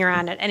just looking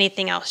around at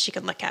anything else she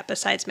can look at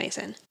besides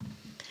Mason.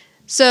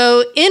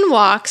 So in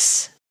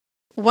walks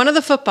one of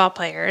the football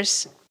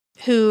players,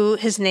 who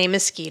his name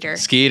is Skeeter.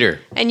 Skeeter.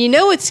 And you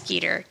know it's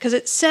Skeeter because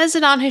it says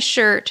it on his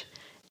shirt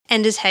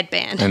and his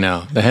headband. I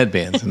know. The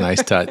headband's a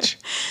nice touch.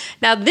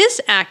 Now,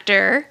 this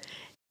actor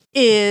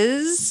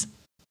is,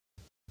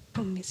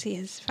 let me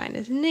find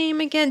his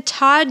name again,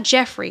 Todd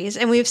Jeffries.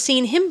 And we've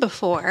seen him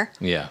before.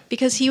 Yeah.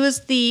 Because he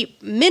was the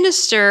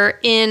minister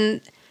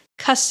in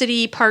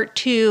Custody Part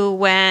 2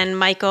 when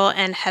Michael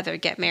and Heather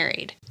get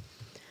married.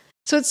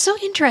 So it's so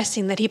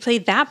interesting that he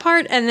played that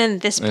part and then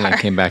this part. And I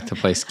came back to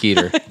play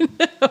Skeeter.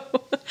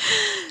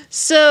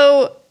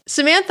 So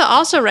Samantha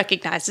also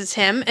recognizes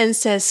him and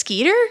says,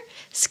 Skeeter?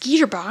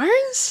 Skeeter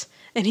Barnes?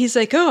 And he's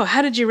like, oh,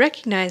 how did you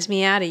recognize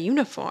me out of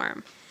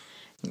uniform?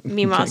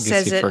 Meanwhile,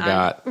 says he it.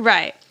 Forgot.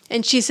 Right.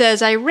 And she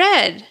says, I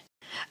read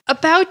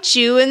about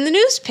you in the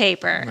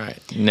newspaper. Right.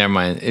 Never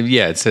mind.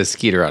 Yeah, it says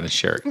Skeeter on his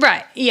shirt.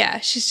 Right. Yeah.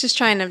 She's just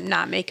trying to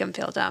not make him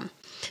feel dumb.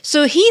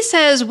 So he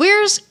says,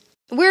 where's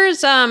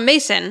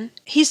Mason?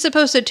 He's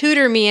supposed to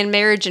tutor me in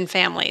marriage and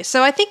family.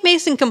 So I think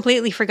Mason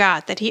completely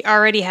forgot that he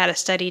already had a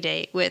study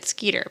date with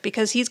Skeeter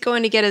because he's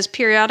going to get his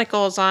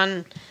periodicals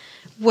on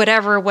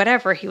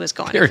whatever he was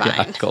going to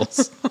find.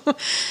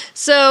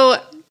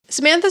 So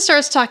Samantha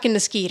starts talking to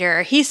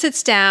Skeeter. He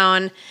sits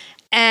down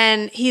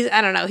and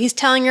he's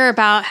telling her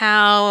about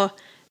how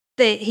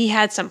he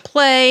had some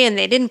play and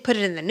they didn't put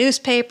it in the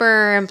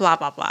newspaper and blah,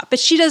 blah, blah. But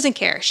she doesn't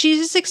care. She's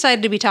just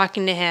excited to be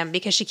talking to him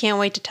because she can't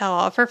wait to tell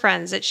all of her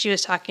friends that she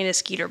was talking to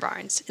Skeeter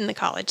Barnes in the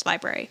college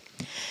library.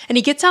 And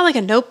he gets out like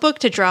a notebook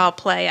to draw a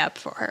play up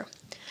for her.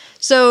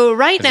 So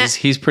right now...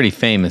 He's pretty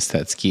famous,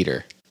 that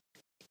Skeeter.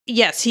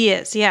 Yes, he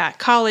is. Yeah,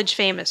 college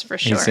famous for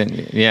sure.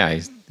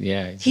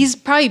 He's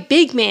probably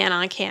big man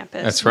on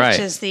campus. That's right. Which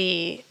is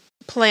the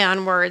play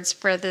on words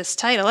for this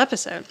title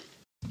episode.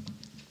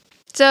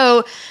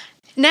 So...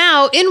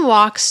 Now, in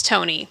walks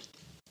Tony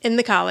in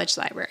the college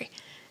library,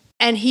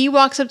 and he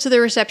walks up to the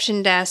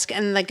reception desk,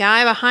 and the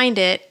guy behind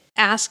it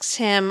asks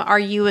him, are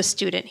you a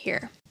student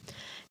here?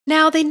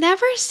 Now, they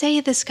never say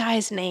this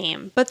guy's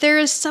name, but there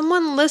is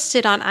someone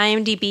listed on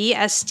IMDb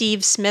as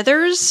Steve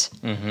Smithers.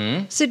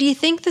 Mm-hmm. So do you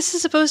think this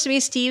is supposed to be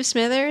Steve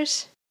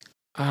Smithers?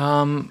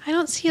 I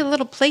don't see a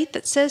little plate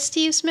that says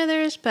Steve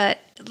Smithers, but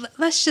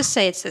let's just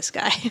say it's this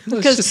guy.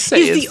 Because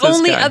he's the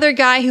only other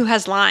guy who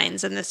has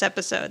lines in this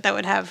episode that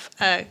would have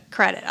a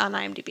credit on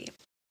IMDb.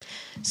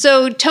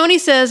 So Tony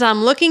says,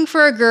 I'm looking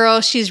for a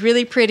girl. She's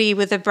really pretty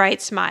with a bright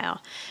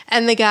smile.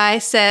 And the guy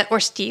said, or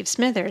Steve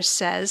Smithers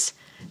says,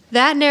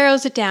 that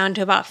narrows it down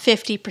to about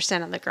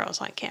 50% of the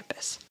girls on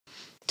campus.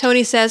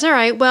 Tony says, all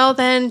right, well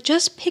then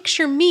just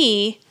picture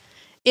me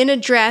in a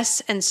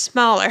dress and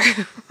smaller.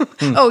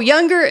 Oh,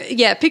 younger.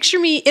 Yeah, picture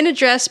me in a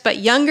dress, but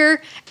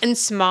younger and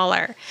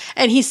smaller.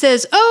 And he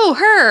says, oh,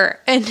 her.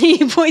 And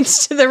he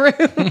points to the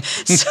room.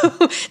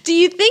 So do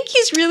you think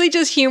he's really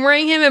just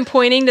humoring him and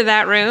pointing to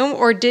that room?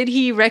 Or did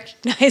he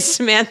recognize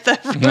Samantha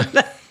from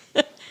that?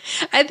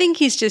 I think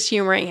he's just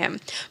humoring him.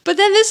 But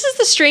then this is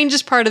the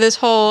strangest part of this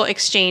whole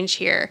exchange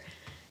here.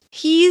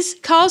 He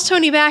calls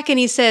Tony back and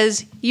he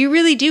says, you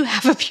really do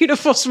have a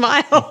beautiful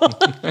smile.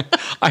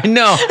 I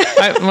know.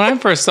 When I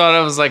first saw it,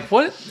 I was like,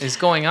 what is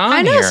going on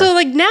I know. here? So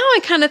like now I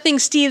kind of think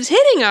Steve's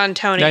hitting on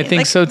Tony. I think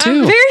Like, so, too.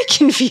 I'm very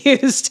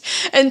confused.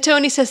 And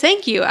Tony says,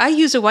 thank you. I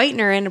use a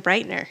whitener and a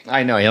brightener.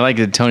 I know. I like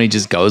that Tony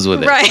just goes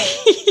with it. Right.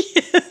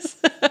 Yes.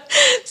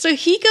 So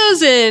he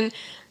goes in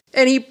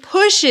and he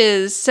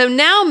pushes. So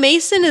now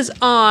Mason is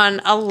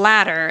on a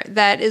ladder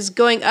that is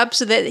going up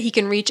so that he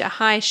can reach a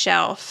high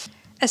shelf.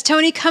 As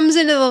Tony comes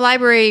into the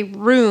library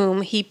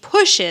room, he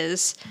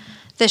pushes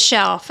the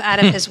shelf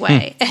out of his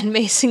way, and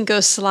Mason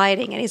goes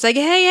sliding. And he's like,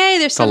 hey,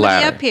 there's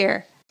somebody up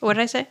here. What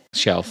did I say?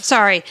 Shelf.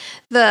 Sorry.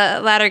 The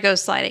ladder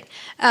goes sliding.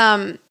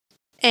 And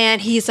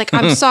he's like,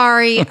 I'm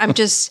sorry.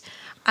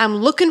 I'm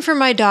looking for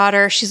my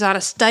daughter. She's on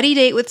a study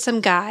date with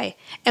some guy.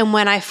 And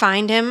when I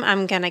find him,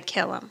 I'm going to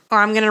kill him. Or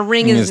I'm going to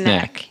wring his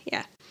neck.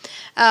 Yeah.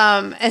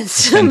 And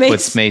so And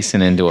puts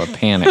Mason into a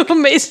panic.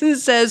 Mason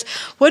says,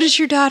 what does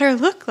your daughter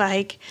look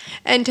like?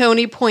 And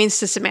Tony points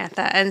to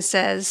Samantha and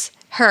says,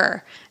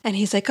 her. And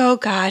he's like, oh,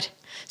 God.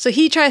 So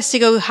he tries to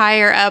go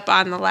higher up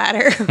on the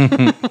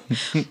ladder.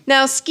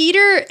 Now,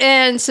 Skeeter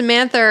and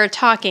Samantha are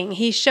talking.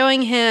 He's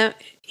showing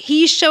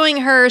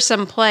her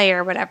some play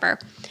or whatever.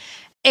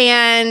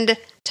 And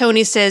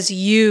Tony says,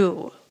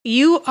 you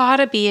ought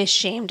to be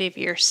ashamed of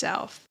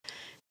yourself.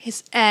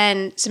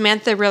 And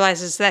Samantha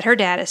realizes that her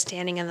dad is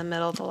standing in the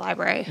middle of the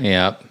library.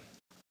 Yep.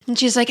 And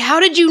she's like, how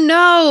did you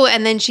know?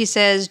 And then she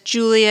says,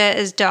 Julia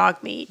is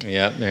dog meat.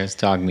 Yep, there's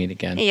dog meat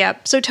again.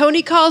 Yep. So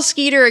Tony calls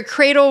Skeeter a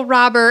cradle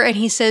robber, and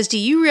he says, do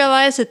you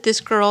realize that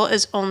this girl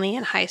is only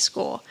in high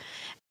school?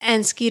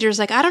 And Skeeter's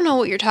like, I don't know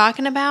what you're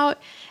talking about.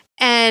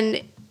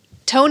 And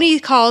Tony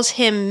calls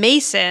him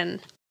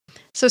Mason.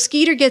 So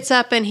Skeeter gets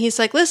up and he's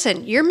like,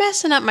 listen, you're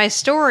messing up my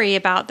story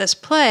about this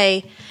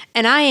play,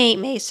 and I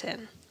ain't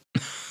Mason.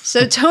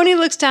 So Tony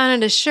looks down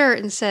at his shirt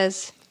and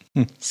says,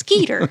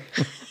 Skeeter.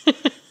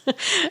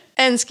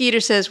 And Skeeter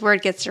says,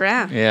 word gets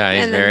around. Yeah,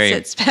 he's and then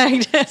sits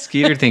back down.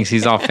 Skeeter thinks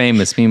he's all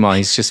famous. Meanwhile,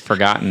 he's just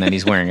forgotten that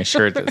he's wearing a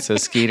shirt that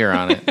says Skeeter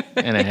on it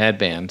and a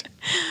headband.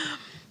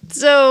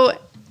 So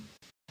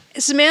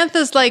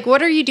Samantha's like,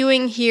 what are you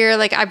doing here?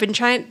 Like,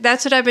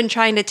 that's what I've been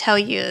trying to tell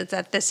you,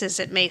 that this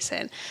isn't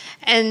Mason.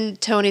 And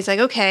Tony's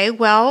like, okay,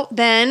 well,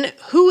 then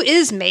who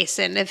is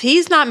Mason? If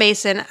he's not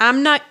Mason,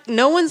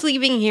 no one's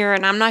leaving here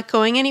and I'm not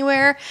going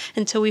anywhere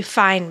until we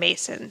find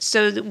Mason.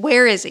 So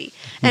where is he?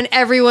 And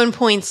everyone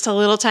points to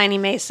little tiny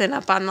Mason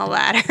up on the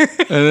ladder.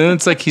 And then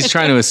it's like he's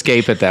trying to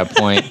escape at that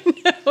point.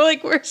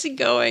 Like, where's he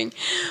going?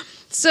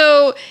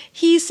 So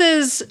he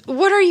says,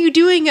 what are you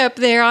doing up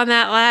there on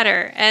that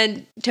ladder?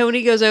 And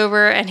Tony goes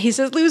over and he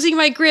says, losing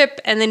my grip.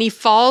 And then he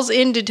falls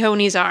into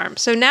Tony's arm.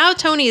 So now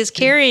Tony is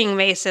carrying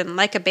Mason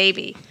like a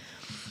baby.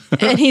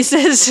 And he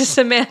says to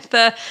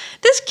Samantha,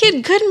 this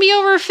kid couldn't be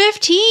over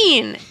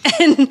 15.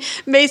 And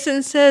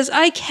Mason says,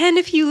 I can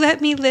if you let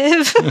me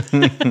live.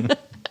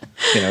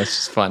 It's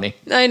just funny.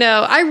 I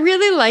know. I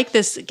really like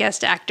this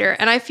guest actor.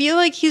 And I feel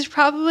like he's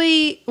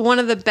probably one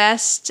of the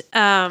best,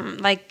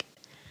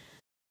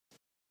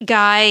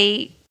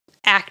 guy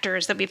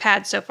actors that we've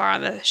had so far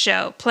on the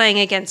show playing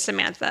against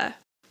Samantha.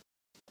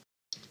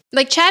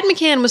 Like, Chad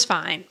McCann was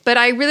fine, but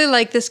I really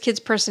like this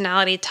kid's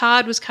personality.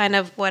 Todd was kind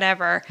of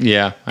whatever.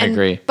 Yeah, I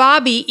agree.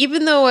 Bobby,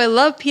 even though I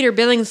love Peter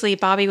Billingsley,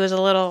 Bobby was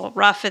a little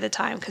rough at the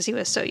time because he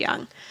was so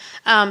young.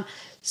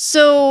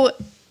 So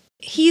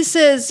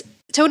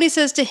Tony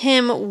says to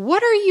him,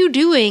 what are you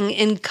doing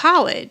in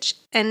college?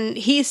 And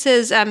he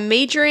says, I'm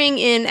majoring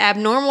in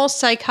abnormal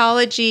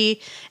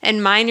psychology and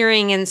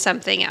minoring in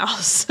something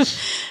else.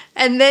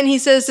 And then he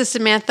says to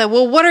Samantha,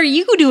 well, what are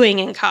you doing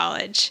in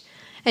college?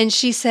 And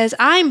she says,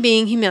 I'm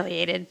being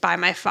humiliated by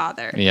my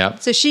father.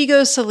 Yep. So she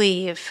goes to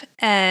leave,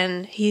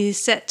 and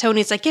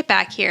Tony's like, get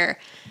back here.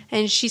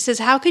 And she says,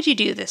 how could you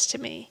do this to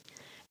me?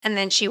 And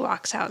then she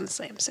walks out and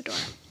slams the door.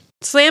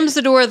 Slams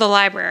the door of the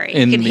library.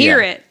 You can hear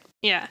it.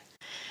 Yeah.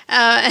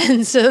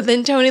 And so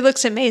then Tony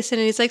looks at Mason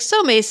and he's like,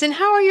 so Mason,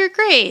 how are your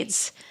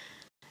grades?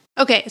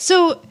 Okay,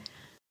 so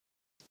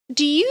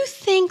do you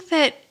think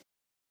that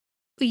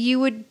you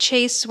would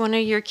chase one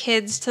of your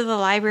kids to the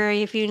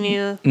library if you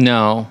knew?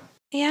 No.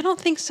 Yeah, I don't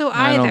think so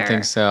either. I don't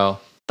think so.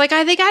 Like,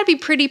 I think I'd be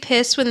pretty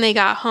pissed when they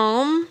got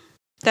home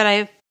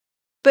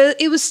but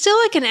it was still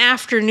like an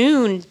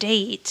afternoon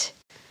date.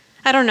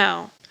 I don't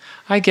know.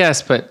 I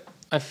guess, but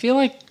I feel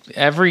like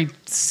every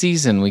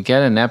season we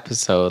get an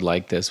episode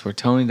like this where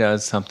Tony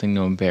does something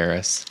to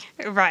embarrass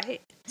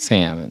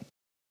Sam. And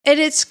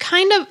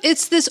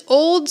it's this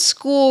old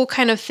school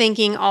kind of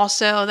thinking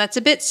also that's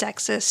a bit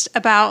sexist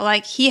about,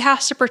 like, he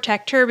has to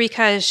protect her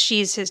because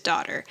she's his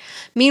daughter.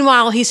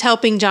 Meanwhile, he's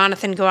helping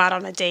Jonathan go out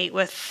on a date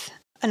with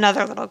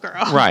another little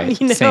girl. Right.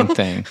 You know? Same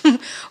thing.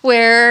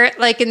 Where,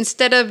 like,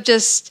 instead of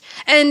just,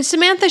 and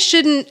Samantha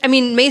shouldn't, I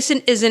mean,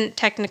 Mason isn't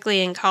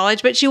technically in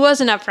college, but she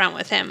wasn't upfront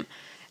with him.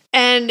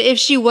 And if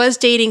she was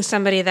dating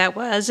somebody that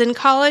was in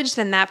college,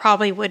 then that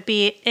probably would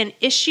be an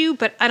issue,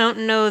 but I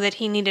don't know that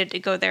he needed to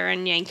go there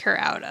and yank her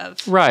out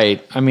of.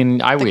 Right. I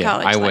mean, I wouldn't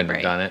library.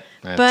 have done it.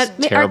 That's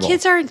but terrible. our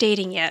kids aren't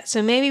dating yet,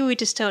 so maybe we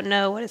just don't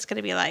know what it's going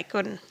to be like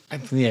when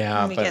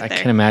Yeah, we but get I there.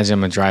 can't imagine I'm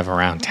going to drive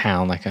around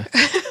town like a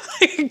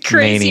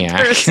crazy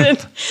maniac. person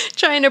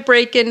trying to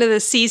break into the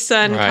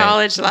CSUN Right.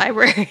 College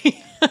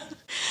Library.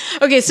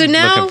 Okay, so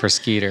now looking for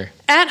Skeeter.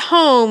 at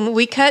home,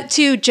 we cut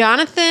to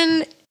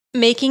Jonathan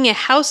making a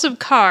house of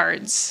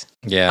cards.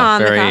 Yeah, on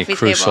the very coffee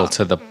crucial table.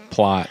 to the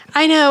plot.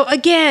 I know,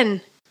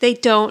 again, they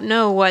don't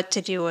know what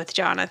to do with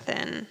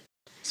Jonathan.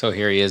 So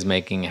here he is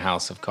making a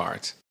house of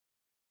cards.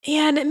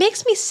 Yeah, and it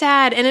makes me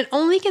sad, and it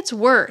only gets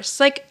worse.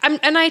 Like,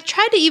 and I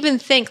tried to even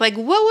think, like,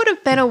 what would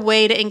have been a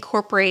way to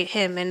incorporate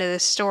him into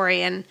this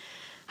story? And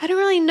I don't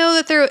really know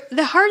that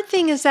the hard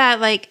thing is that,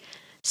 like,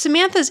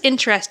 Samantha's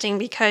interesting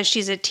because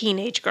she's a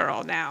teenage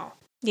girl now,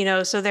 you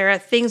know, so there are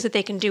things that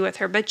they can do with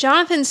her. But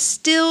Jonathan's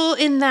still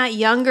in that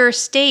younger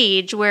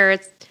stage where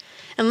it's,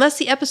 unless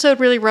the episode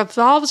really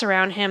revolves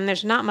around him,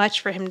 there's not much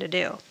for him to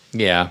do.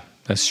 Yeah,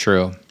 that's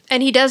true.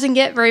 And he doesn't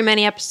get very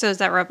many episodes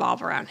that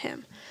revolve around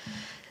him.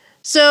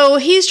 So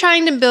he's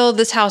trying to build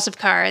this house of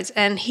cards,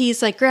 and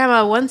he's like,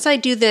 Grandma, once I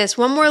do this,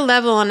 one more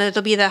level, and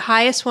it'll be the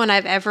highest one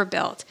I've ever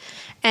built.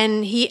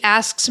 And he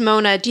asks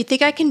Mona, do you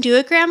think I can do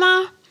it,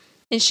 Grandma?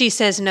 And she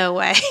says, no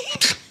way.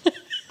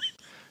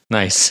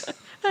 Nice.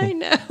 I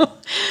know.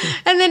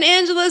 And then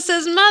Angela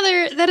says,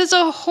 Mother, that is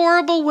a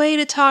horrible way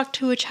to talk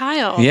to a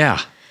child. Yeah.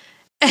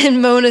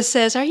 And Mona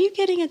says, are you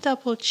getting a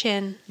double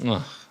chin?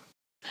 Ugh.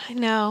 I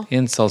know.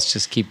 Insults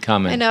just keep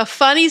coming. I know.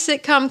 Funny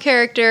sitcom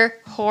character,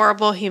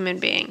 horrible human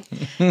being.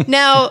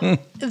 Now,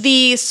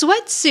 the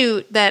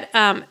sweatsuit that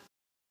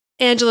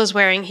Angela's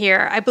wearing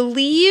here, I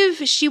believe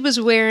she was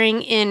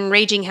wearing in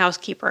Raging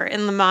Housekeeper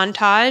in the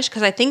montage,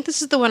 because I think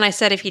this is the one I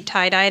said if you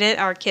tie-dyed it,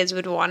 our kids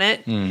would want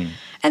it.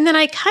 And then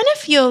I kind of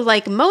feel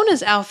like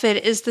Mona's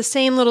outfit is the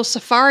same little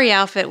safari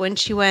outfit when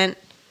she went,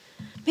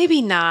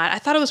 maybe not. I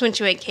thought it was when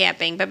she went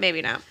camping, but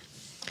maybe not.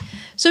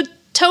 So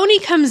Tony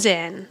comes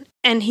in,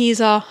 and he's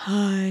all,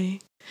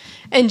 hi.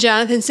 And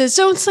Jonathan says,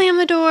 don't slam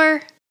the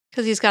door,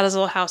 because he's got his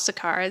little house of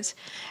cards.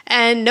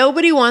 And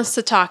nobody wants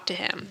to talk to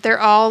him. They're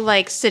all,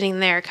 like,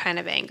 sitting there kind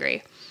of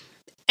angry.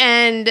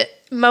 And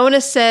Mona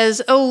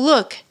says, oh,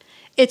 look,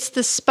 it's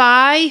the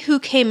spy who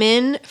came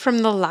in from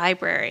the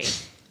library.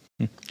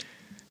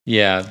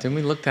 Yeah, didn't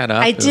we look that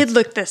up? I did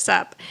look this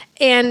up.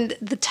 And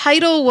the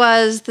title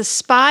was The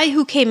Spy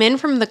Who Came In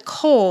from the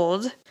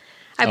Cold.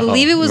 I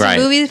believe it was right.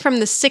 a movie from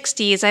the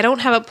 60s. I don't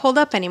have it pulled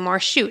up anymore.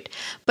 Shoot.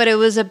 But it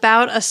was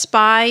about a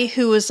spy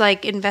who was,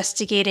 like,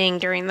 investigating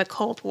during the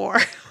Cold War.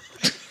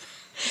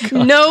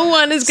 No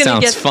one is going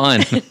to get...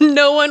 Sounds fun.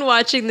 No one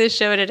watching this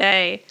show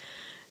today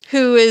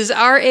who is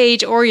our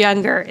age or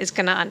younger is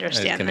going to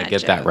understand that Going to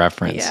get joke. that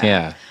reference,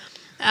 yeah.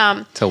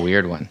 It's a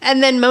weird one.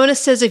 And then Mona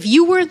says, if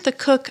you weren't the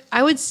cook,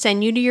 I would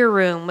send you to your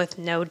room with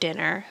no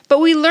dinner. But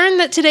we learned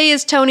that today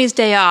is Tony's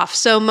day off.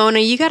 So, Mona,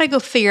 you got to go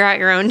figure out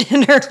your own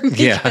dinner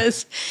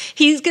because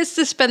he gets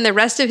to spend the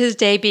rest of his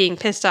day being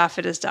pissed off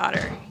at his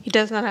daughter. He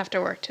does not have to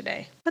work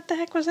today. What the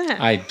heck was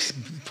that? I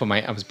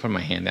was putting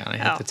my hand down. I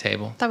hit the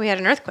table. Thought we had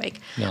an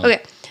earthquake. No.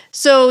 Okay.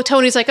 So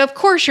Tony's like, of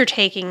course you're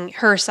taking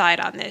her side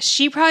on this.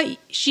 She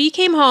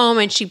came home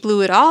and she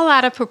blew it all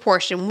out of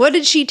proportion. What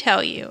did she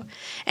tell you?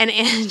 And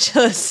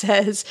Angela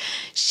says,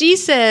 she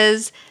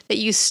says that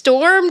you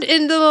stormed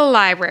into the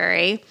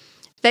library,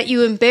 that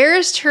you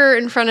embarrassed her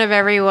in front of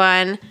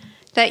everyone,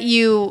 that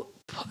you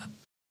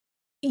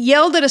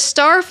yelled at a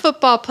star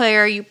football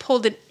player, you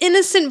pulled an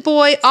innocent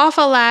boy off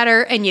a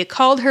ladder, and you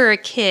called her a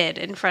kid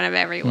in front of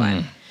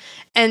everyone.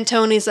 And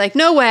Tony's like,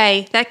 no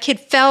way, that kid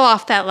fell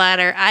off that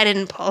ladder. I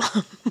didn't pull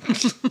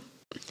him.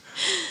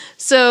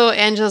 So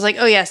Angela's like,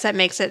 oh yes, that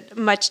makes it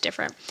much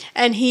different.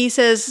 And he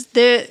says,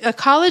 a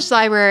college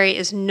library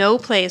is no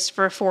place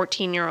for a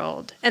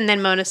 14-year-old. And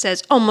then Mona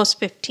says, almost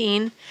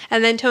 15.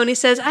 And then Tony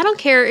says, I don't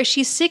care if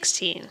she's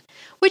 16.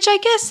 Which I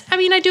guess, I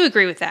mean, I do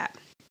agree with that.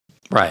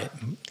 Right.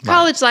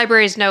 College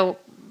libraries, No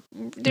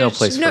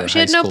place for she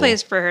had high no school.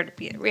 place for her to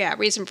be. Yeah,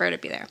 reason for her to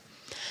be there.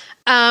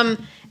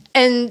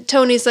 And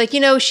Tony's like,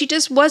 she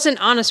just wasn't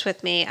honest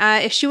with me.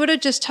 If she would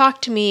have just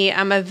talked to me,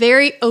 I'm a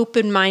very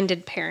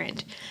open-minded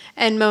parent.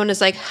 And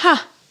Mona's like, huh.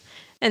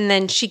 And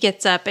then she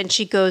gets up and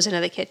she goes into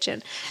the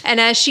kitchen. And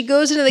as she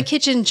goes into the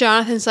kitchen,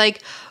 Jonathan's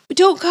like,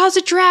 don't cause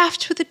a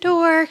draft with the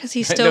door, because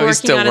he's still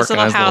working on his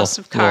little house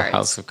of cards. Little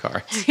house of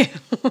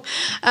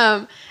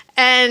cards.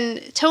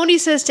 And Tony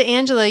says to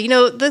Angela,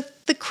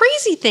 the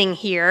crazy thing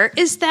here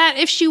is that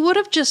if she would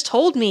have just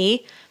told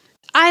me,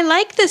 I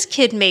like this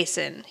kid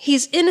Mason.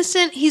 He's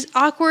innocent, he's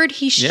awkward,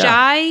 he's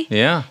shy.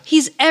 Yeah.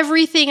 He's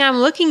everything I'm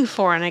looking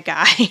for in a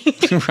guy.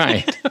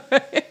 Right.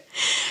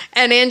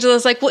 And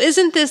Angela's like, well,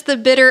 isn't this the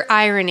bitter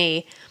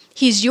irony?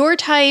 He's your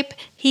type,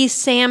 he's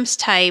Sam's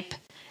type,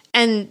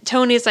 And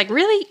Tony's like,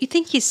 really? You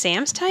think he's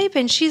Sam's type?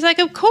 And she's like,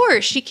 of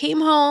course. She came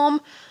home.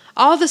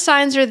 All the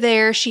signs are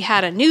there. She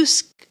had a new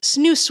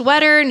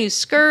sweater, new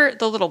skirt,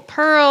 the little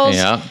pearls.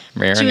 Yeah,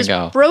 raring She was to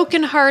go.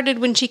 brokenhearted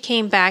when she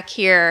came back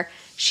here.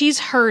 She's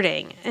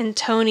hurting. And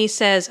Tony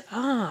says,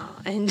 oh.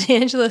 And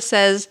Angela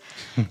says,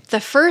 the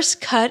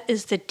first cut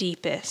is the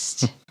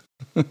deepest.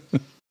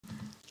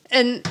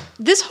 And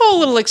this whole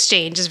little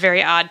exchange is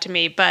very odd to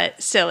me,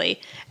 but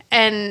silly.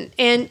 And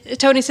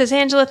Tony says,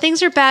 Angela,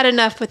 things are bad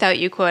enough without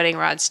you quoting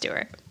Rod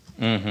Stewart.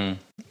 Mm-hmm.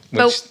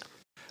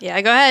 Yeah,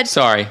 go ahead.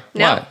 Sorry.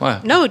 No.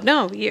 What?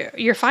 No,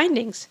 your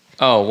findings.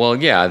 Oh, well,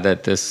 yeah,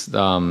 that this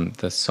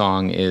the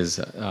song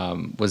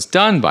was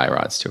done by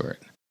Rod Stewart,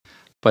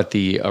 but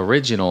the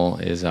original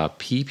is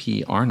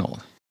P.P.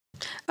 Arnold.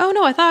 Oh,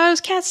 no, I thought it was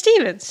Cat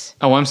Stevens.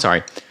 Oh, I'm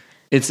sorry.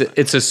 It's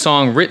a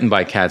song written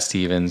by Cat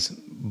Stevens,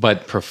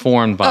 but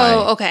performed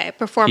by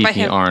performed by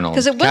P.P. him. Arnold.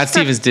 Because Cat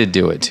Stevens did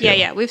do it, too.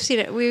 Yeah, we've seen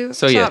it.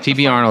 So, yeah,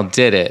 P.P. Arnold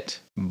did it,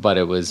 but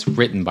it was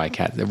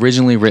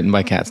originally written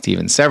by Cat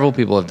Stevens. Several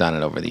people have done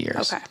it over the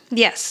years. Okay.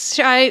 Yes.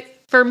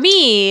 For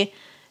me,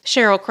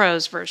 Sheryl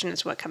Crow's version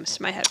is what comes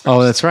to my head first.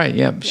 Oh, that's right.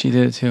 Yep, she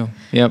did it, too.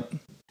 Yep.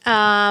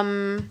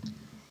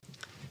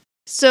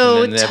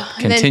 So and then that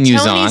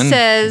continues Tony on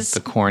says, the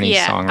corny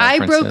song I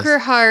references. broke her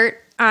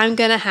heart. I'm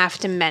going to have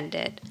to mend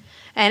it.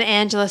 And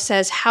Angela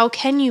says, how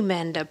can you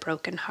mend a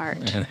broken heart?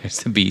 And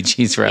there's the Bee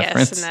Gees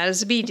reference. Yes, and that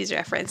is a Bee Gees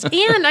reference.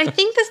 And I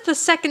think this is the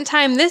second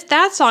time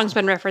that song's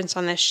been referenced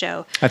on this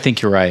show. I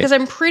think you're right. Because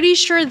I'm pretty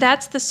sure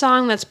that's the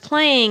song that's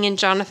playing in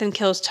Jonathan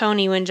Kills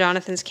Tony when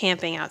Jonathan's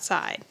camping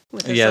outside.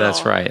 With his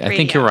that's right. radio. I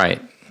think you're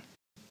right.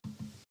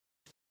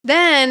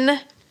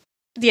 Then,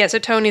 so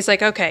Tony's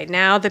like, okay,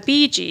 now the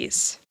Bee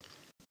Gees.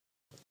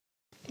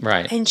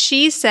 Right. And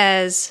she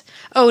says,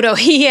 oh no,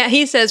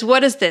 he says,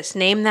 what is this?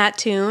 Name that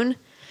tune?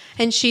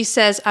 And she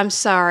says, I'm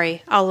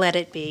sorry, I'll let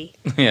it be.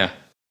 Yeah.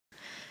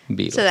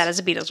 Beatles. So that is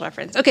a Beatles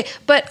reference. Okay,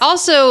 but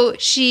also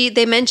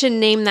they mentioned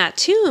Name That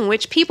Tune,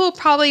 which people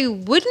probably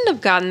wouldn't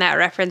have gotten that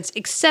reference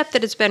except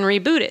that it's been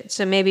rebooted.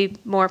 So maybe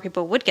more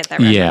people would get that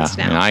reference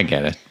now. Yeah, I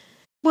get it.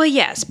 Well,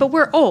 yes, but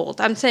we're old.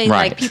 I'm saying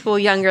Right. like people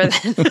younger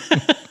than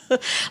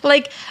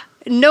like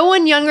no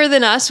one younger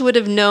than us would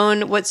have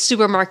known what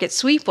Supermarket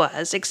Sweep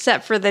was,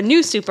 except for the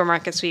new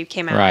Supermarket Sweep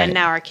came out, Right. and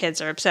now our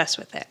kids are obsessed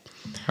with it.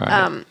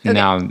 Right. Okay.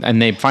 Now, and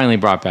they finally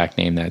brought back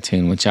Name That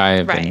Tune, which I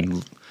have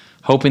been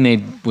hoping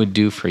they would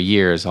do for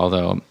years,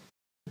 although I'm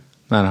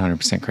not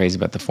 100% crazy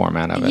about the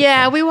format of it.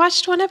 Yeah, we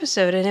watched one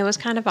episode and it was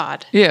kind of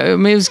odd. Yeah, I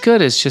mean, it was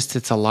good. It's just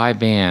it's a live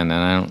band,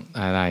 and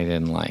I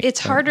didn't like. It's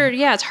harder.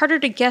 Yeah, it's harder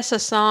to guess a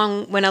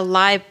song when a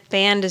live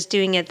band is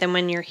doing it than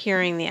when you're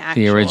hearing the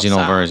actual original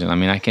song. version. I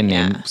mean, I can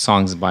name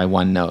songs by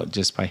one note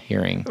just by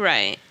hearing.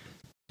 Right.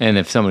 And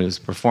if somebody was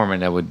performing,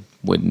 that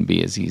wouldn't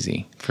be as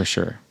easy for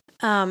sure.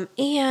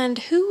 And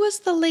who was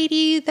the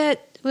lady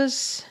that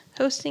was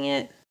hosting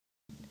it?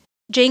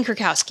 Jane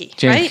Krakowski.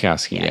 Jane right?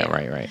 Krakowski, yeah,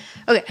 right.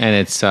 Okay. And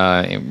it's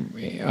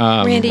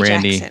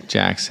Randy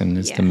Jackson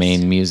is the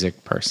main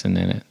music person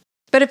in it.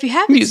 But if you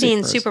haven't Music seen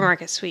person.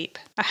 Supermarket Sweep,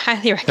 I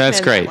highly recommend That's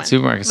great. that one.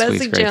 Supermarket Sweep's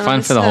Leslie great. Fun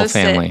Jones for the whole hosts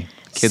it. family.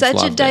 Kids Such a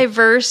loved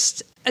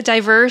it.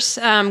 diverse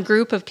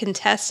group of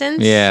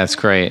contestants. Yeah, it's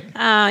great.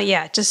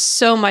 Just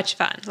so much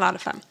fun. A lot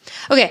of fun.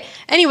 Okay,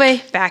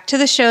 anyway, back to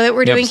the show that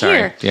we're doing sorry.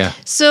 here. Yeah.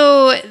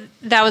 So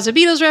that was a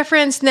Beatles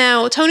reference.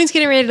 Now, Tony's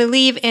getting ready to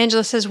leave.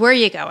 Angela says, where are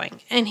you going?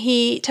 And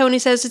Tony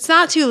says, it's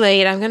not too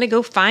late. I'm going to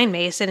go find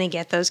Mason and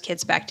get those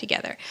kids back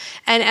together.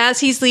 And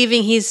as he's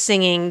leaving, he's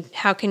singing,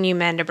 How Can You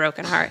Mend a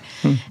Broken Heart?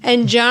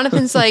 And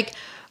Jonathan's like,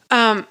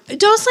 don't slam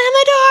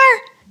the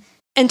door.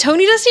 And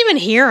Tony doesn't even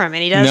hear him,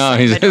 and he does. No, slam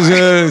he's the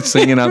door.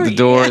 slinging out the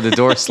door. The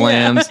door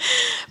slams. The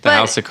But-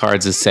 house of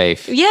cards is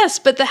safe. Yes,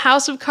 but the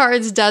House of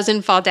Cards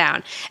doesn't fall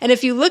down. And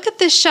if you look at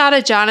this shot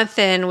of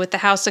Jonathan with the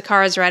House of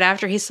Cards right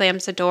after he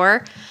slams the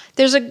door,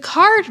 there's a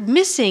card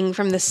missing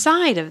from the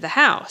side of the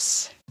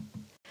house.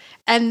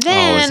 And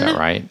then Oh, is that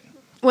right?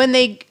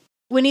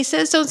 when he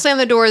says don't slam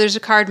the door, there's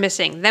a card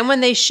missing. Then when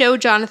they show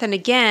Jonathan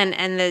again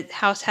and the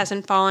house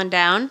hasn't fallen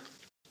down,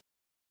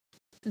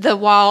 the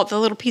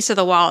little piece of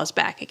the wall is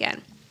back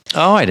again.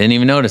 Oh, I didn't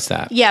even notice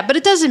that. Yeah, but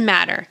it doesn't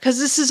matter because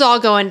this is all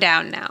going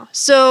down now.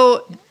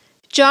 So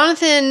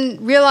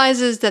Jonathan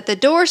realizes that the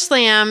door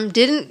slam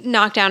didn't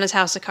knock down his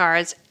house of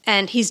cards,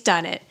 and he's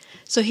done it.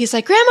 So he's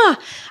like, Grandma,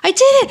 I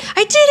did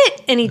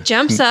it. And he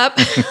jumps up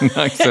and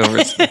knocks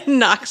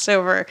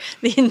over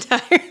the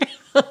entire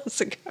house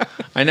of cards.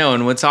 I know.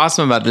 And what's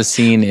awesome about this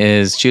scene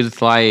is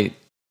Judith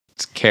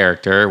Light's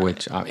character,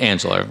 which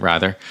Angela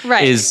rather,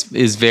 Right. is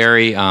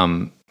very.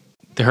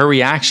 Her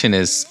reaction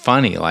is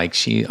funny. Like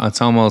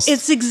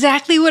It's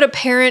exactly what a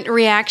parent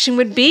reaction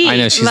would be. I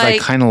know she's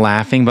like kind of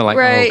laughing, but like,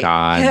 right. oh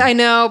God. I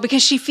know,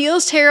 because she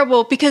feels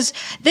terrible because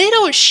they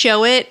don't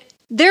show it,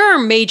 there are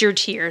major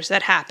tears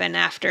that happen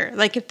after.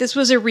 Like, if this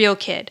was a real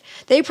kid,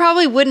 they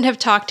probably wouldn't have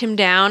talked him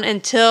down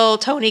until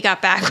Tony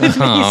got back with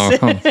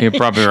Mason. You're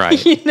probably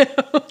right. You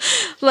know,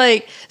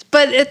 like,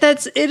 but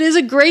it is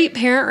a great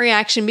parent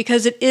reaction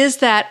because it is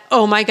that,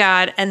 oh my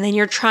God, and then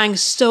you're trying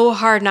so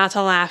hard not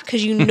to laugh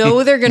because you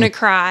know they're going to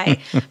cry,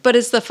 but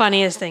it's the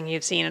funniest thing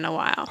you've seen in a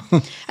while.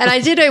 And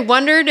I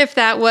wondered if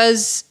that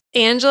was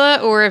Angela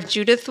or if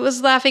Judith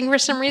was laughing for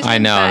some reason. I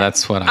know,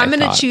 that's what I'm going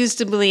thought. to choose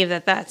to believe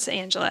that that's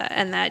Angela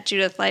and that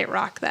Judith Light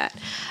rocked that.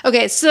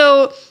 Okay,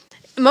 so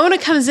Mona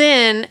comes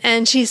in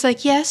and she's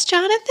like, yes,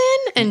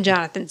 Jonathan? And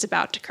Jonathan's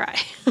about to cry.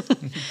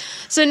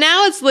 So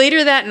now it's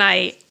later that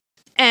night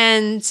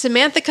and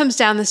Samantha comes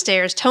down the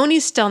stairs.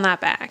 Tony's still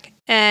not back.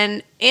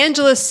 And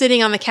Angela's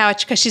sitting on the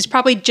couch because she's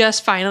probably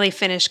just finally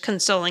finished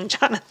consoling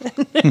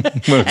Jonathan.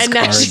 And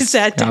now she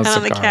sat down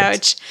on the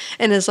couch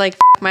and is like,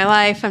 F my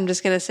life. I'm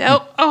just going to say,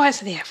 oh, I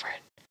said the F word.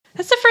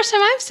 That's the first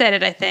time I've said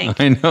it, I think.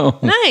 I know.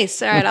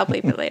 Nice. All right, I'll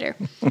bleep it later.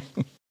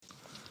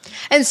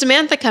 And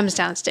Samantha comes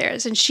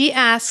downstairs and she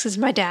asks, is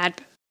my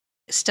dad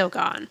still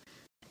gone?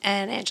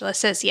 And Angela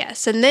says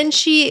yes. And then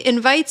she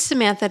invites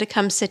Samantha to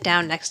come sit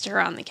down next to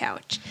her on the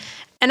couch.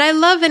 And I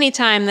love any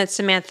time that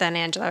Samantha and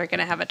Angela are going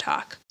to have a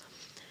talk.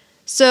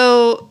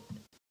 So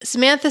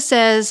Samantha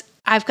says,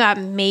 I've got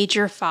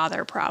major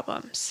father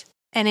problems.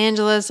 And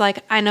Angela's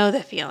like, I know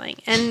the feeling.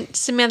 And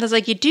Samantha's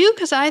like, you do?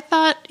 Because I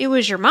thought it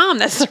was your mom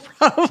that's the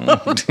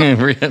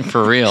problem.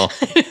 For real.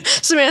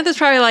 Samantha's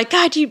probably like,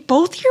 God,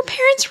 both your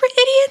parents were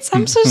idiots?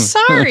 I'm so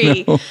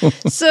sorry.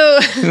 So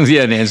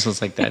yeah, and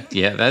Angela's like that.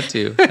 Yeah, that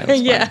too. That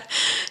was yeah. funny.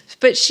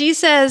 But she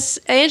says,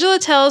 Angela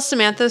tells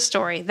Samantha a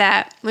story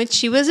that when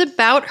she was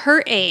about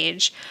her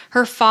age,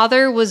 her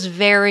father was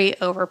very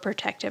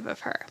overprotective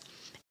of her.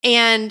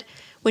 And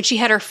when she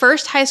had her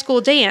first high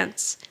school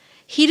dance,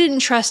 he didn't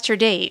trust her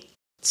date.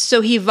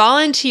 So he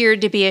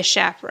volunteered to be a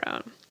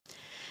chaperone.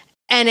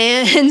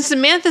 And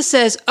Samantha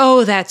says,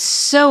 oh, that's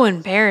so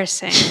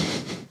embarrassing.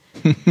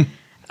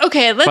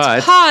 Okay,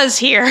 let's pause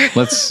here.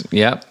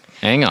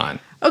 Hang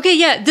on. Okay,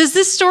 yeah. Does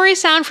this story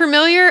sound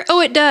familiar?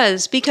 Oh, it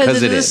does,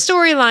 because it is a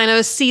storyline of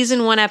a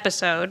season 1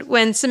 episode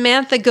when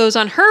Samantha goes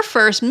on her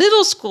first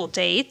middle school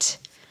date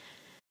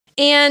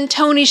and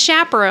Tony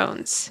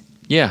chaperones.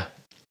 Yeah.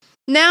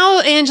 Now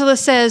Angela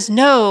says,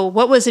 no,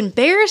 what was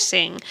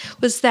embarrassing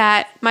was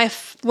that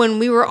when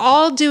we were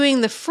all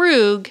doing the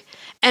frug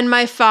and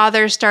my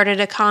father started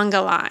a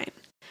conga line.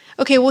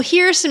 Okay, well,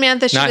 here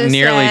Samantha should have said...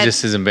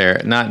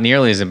 Not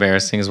nearly as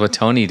embarrassing as what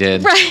Tony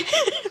did.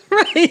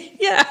 Right,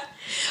 yeah.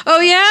 Oh,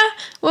 yeah?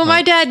 Well,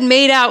 my dad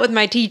made out with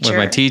my teacher.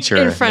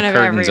 In front of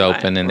everyone. The curtains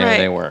open, and there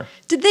they were.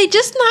 Did they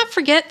just not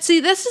forget?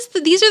 See,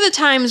 these are the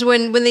times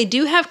when they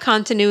do have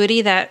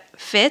continuity that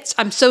fits.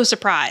 I'm so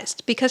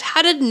surprised. Because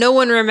how did no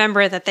one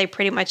remember that they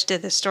pretty much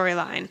did this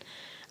storyline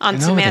on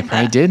Samantha? They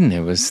probably didn't.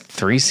 It was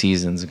 3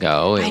 seasons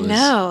ago. I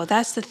know.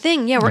 That's the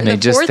thing. Yeah, we're in the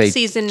 4th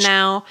season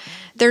now.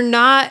 They're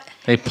not...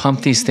 They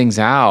pump these things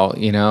out,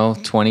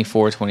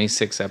 24,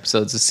 26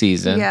 episodes a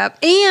season.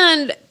 Yep.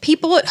 And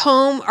people at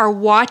home are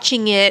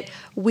watching it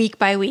week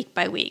by week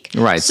by week.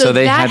 Right. So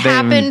they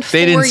happened 4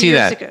 they didn't see years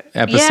that ago.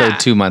 episode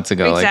 2 months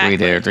ago exactly. like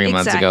we did, or 3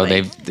 months ago.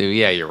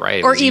 Yeah, you're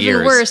right. Or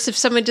even worse, if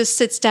someone just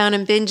sits down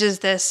and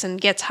binges this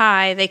and gets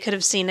high, they could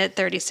have seen it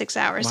 36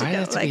 hours ago.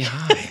 Why did it be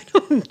high? I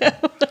don't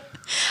know.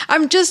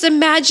 I'm just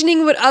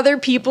imagining what other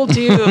people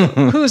do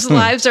whose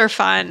lives are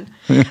fun.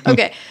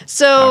 Okay,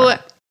 so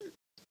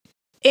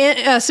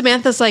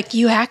Samantha's like,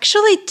 you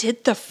actually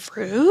did the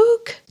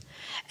frug?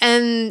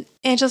 And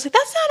Angela's like,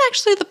 that's not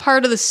actually the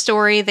part of the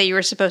story that you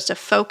were supposed to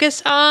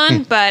focus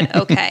on, but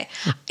okay.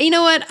 You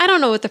know what? I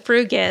don't know what the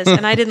frug is,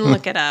 and I didn't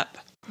look it up.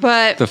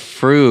 But the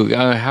frug,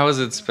 how is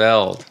it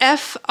spelled?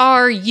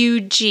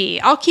 Frug.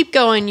 I'll keep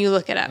going. You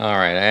look it up. All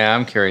right.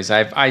 I'm curious.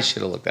 I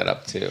should have looked that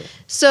up too.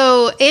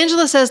 So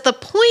Angela says the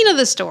point of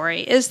the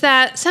story is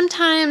that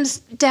sometimes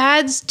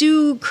dads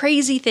do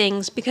crazy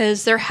things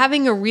because they're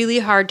having a really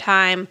hard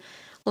time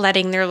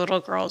letting their little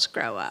girls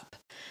grow up.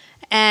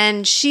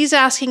 And she's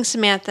asking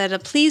Samantha to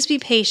please be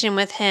patient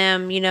with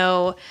him. You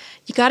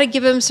got to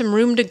give him some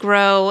room to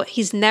grow.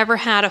 He's never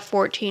had a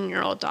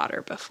 14-year-old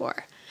daughter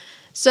before.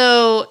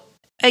 So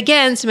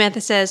again, Samantha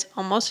says,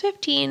 almost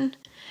 15.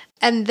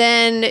 And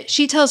then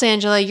she tells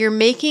Angela, you're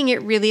making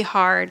it really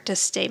hard to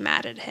stay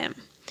mad at him.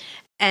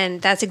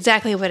 And that's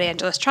exactly what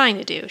Angela's trying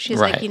to do. She's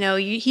like,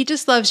 he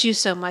just loves you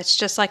so much,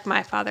 just like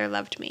my father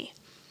loved me.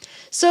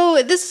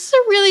 So this is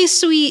a really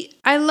sweet,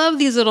 I love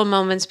these little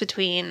moments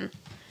between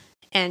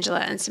Angela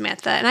and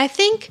Samantha. And I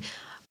think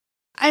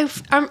I'm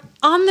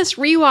on this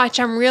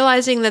rewatch, I'm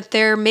realizing that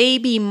there may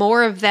be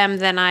more of them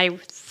than I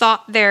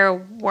thought there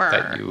were.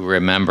 That you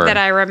remember. That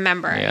I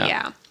remember,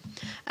 yeah.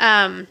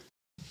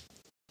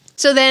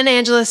 So then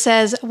Angela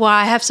says, well,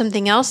 I have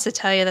something else to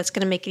tell you that's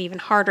going to make it even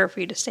harder for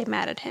you to stay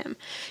mad at him.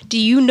 Do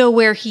you know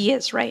where he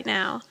is right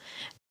now?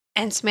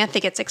 And Samantha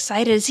gets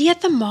excited. Is he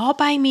at the mall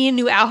buying me a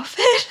new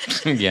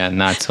outfit? Yeah,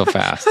 not so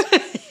fast.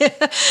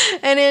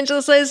 And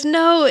Angela says,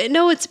 no,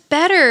 it's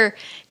better.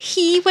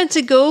 he went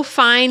to go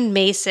find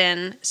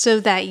Mason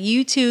so that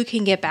you two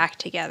can get back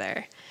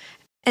together.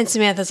 And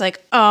Samantha's like,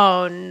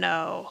 oh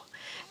no.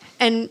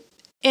 And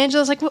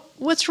Angela's like,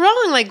 what's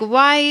wrong? Like,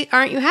 why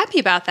aren't you happy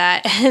about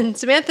that? And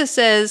Samantha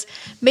says,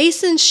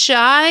 Mason's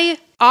shy,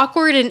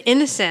 awkward, and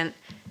innocent.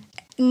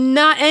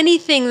 Not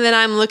anything that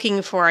I'm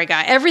looking for a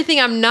guy. Everything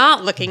I'm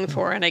not looking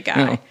for in a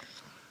guy. No.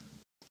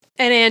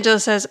 And Angela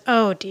says,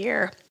 oh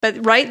dear.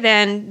 But right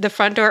then, the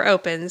front door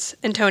opens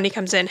and Tony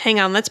comes in. Hang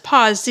on, let's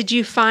pause. Did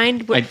you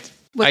find what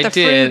the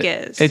Frug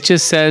is? It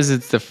just says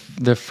it's the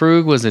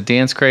Frug was a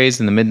dance craze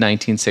in the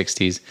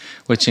mid-1960s,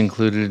 which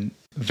included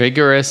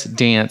vigorous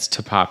dance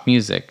to pop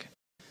music.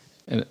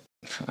 And,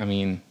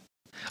 and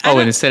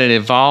it said it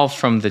evolved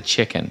from the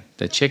Chicken,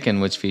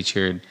 which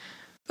featured...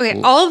 Okay,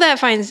 all of that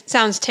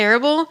sounds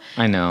terrible.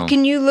 I know.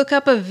 Can you look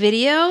up a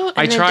video and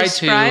I then tried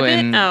describe to, it?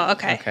 and- Oh,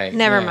 okay. okay,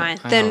 Never yeah,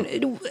 mind. I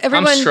Then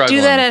everyone do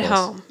struggling that at with this.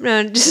 home.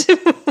 No, just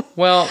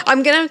Well,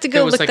 I'm going to have to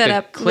there go was look like that a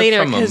up clip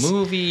later from a because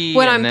movie,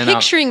 what and I'm then I'll-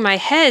 picturing in my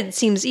head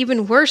seems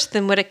even worse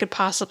than what it could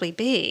possibly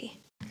be.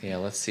 Yeah,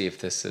 let's see if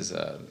this is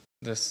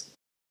this.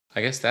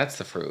 I guess that's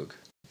the Frug.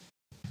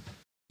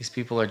 These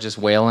people are just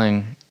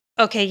wailing.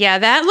 Okay, yeah,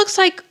 that looks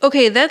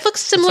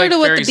similar like to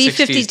what very the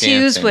 60s B-52s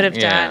dancing, would have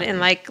yeah. done in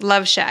like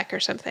Love Shack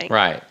or something.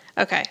 Right.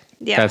 Okay,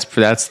 yeah. That's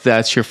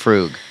your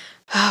Frug.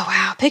 Oh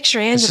wow, picture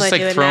Angela It's just like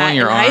doing throwing that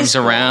your in high arms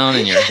school. around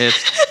and your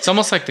hips. It's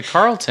almost like the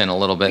Carlton a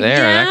little bit there.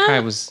 Yeah, That guy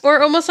was.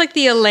 or almost like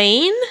the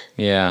Elaine.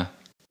 Yeah.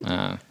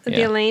 The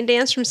Elaine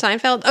dance from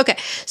Seinfeld. Okay,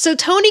 so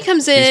Tony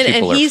comes in and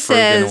people he are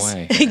says,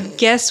 friggin'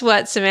 guess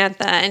what,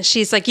 Samantha? And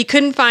she's like, you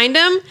couldn't find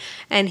him?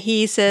 And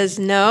he says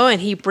no,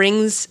 and he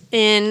brings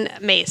in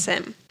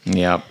Mason.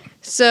 Yep.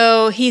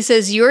 So he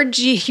says,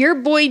 your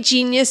boy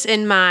genius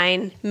and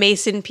mine,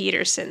 Mason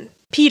Peters.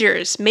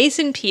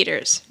 Mason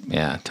Peters.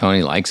 Yeah,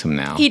 Tony likes him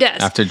now. He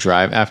does.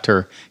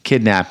 After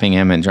kidnapping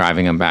him and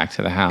driving him back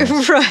to the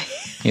house. Right.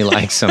 He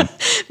likes him.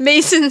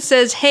 Mason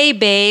says, hey,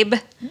 babe.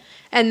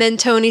 And then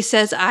Tony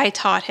says, I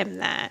taught him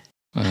that.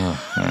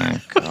 Oh, my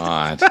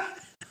God.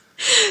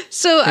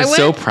 So He's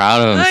so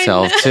proud of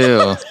himself,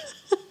 too.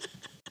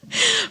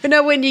 But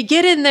no, when you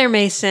get in there,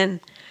 Mason,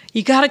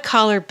 you got to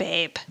call her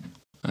babe.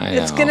 I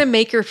know. It's going to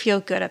make her feel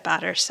good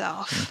about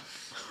herself.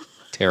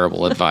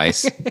 Terrible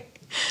advice.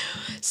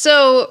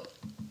 So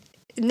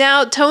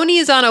now Tony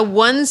is on a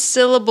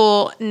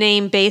one-syllable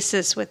name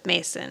basis with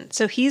Mason.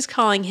 So he's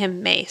calling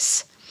him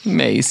Mace.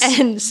 Mace.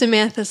 And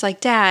Samantha's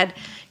like, Dad,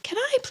 can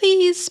I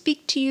please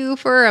speak to you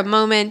for a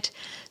moment?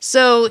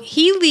 So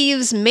he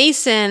leaves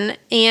Mason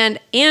and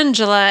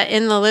Angela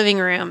in the living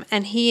room,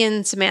 and he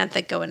and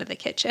Samantha go into the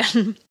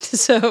kitchen.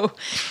 So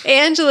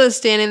Angela's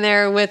standing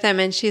there with him,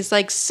 and she's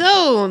like,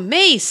 so,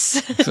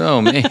 Mace. So,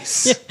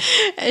 Mace.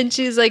 And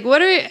she's like,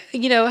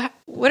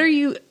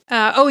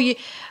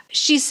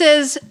 she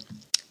says,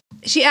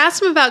 she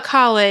asks him about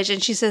college,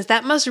 and she says,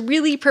 that must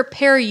really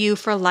prepare you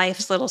for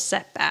life's little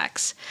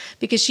setbacks,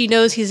 because she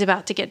knows he's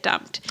about to get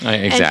dumped.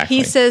 Exactly. And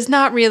he says,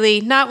 not really,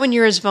 not when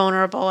you're as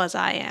vulnerable as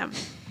I am.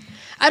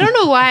 I don't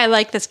know why I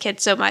like this kid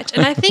so much.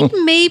 And I think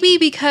maybe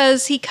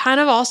because he kind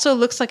of also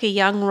looks like a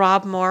young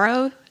Rob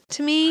Morrow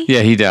to me.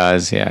 Yeah, he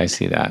does. Yeah, I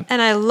see that.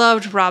 And I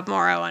loved Rob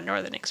Morrow on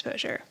Northern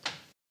Exposure.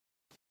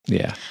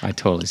 Yeah, I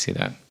totally see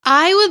that.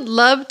 I would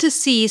love to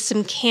see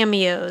some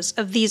cameos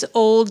of these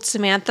old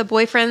Samantha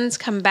boyfriends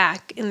come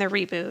back in the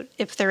reboot,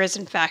 if there is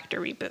in fact a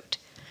reboot.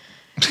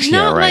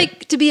 Not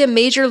like to be a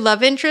major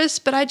love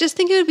interest, but I just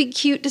think it would be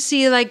cute to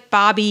see like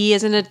Bobby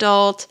as an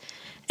adult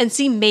and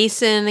see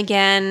Mason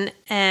again.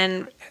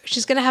 And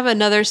she's going to have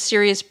another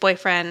serious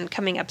boyfriend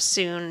coming up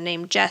soon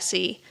named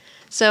Jesse.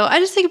 So I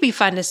just think it'd be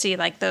fun to see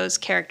like those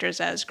characters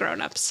as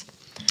grown-ups.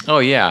 Oh,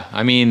 yeah.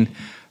 I mean,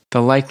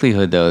 the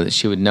likelihood, though, that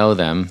she would know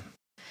them.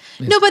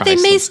 No, but they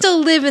may still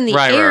live in the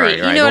area. Right.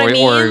 You know what I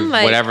mean? Or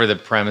like, whatever the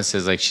premise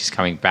is, like she's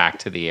coming back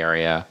to the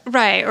area.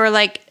 Right. Or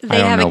like they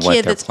don't have a know what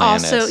kid their that's plan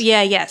also, is.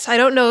 yes. I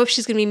don't know if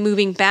she's going to be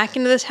moving back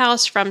into this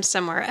house from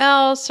somewhere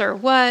else or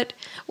what,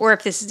 or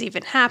if this is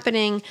even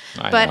happening.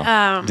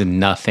 Did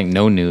nothing,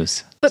 no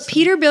news. But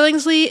Peter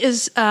Billingsley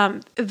is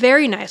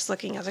very nice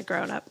looking as a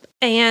grown-up.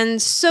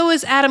 And so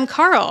is Adam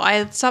Carl.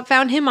 I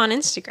found him on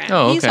Instagram.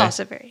 Oh, okay. He's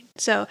also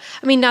so,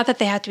 I mean, not that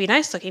they have to be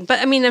nice looking, but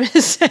I mean, I'm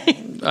just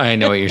saying. I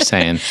know what you're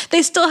saying.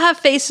 They still have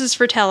faces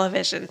for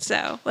television,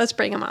 so let's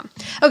bring them on.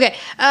 Okay,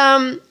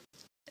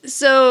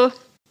 so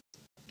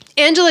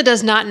Angela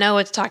does not know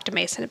what to talk to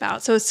Mason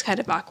about, so it's kind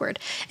of awkward.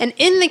 And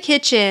in the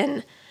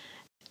kitchen,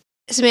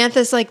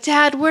 Samantha's like,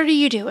 Dad, what are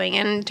you doing?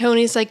 And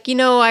Tony's like,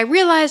 I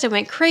realized I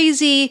went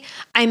crazy.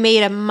 I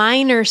made a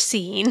minor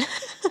scene.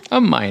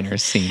 A minor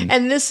scene.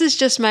 And this is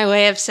just my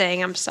way of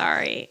saying I'm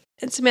sorry.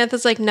 And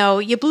Samantha's like, no,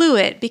 you blew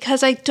it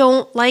because I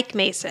don't like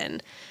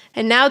Mason.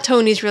 And now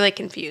Tony's really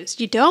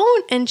confused. You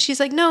don't? And she's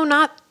like, no,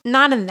 not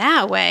in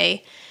that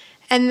way.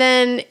 And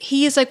then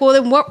he's like, well,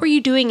 then what were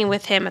you doing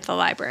with him at the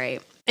library?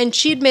 And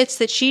she admits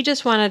that she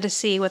just wanted to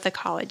see what the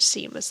college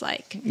scene was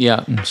like.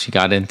 Yeah, she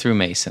got in through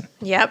Mason.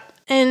 Yep.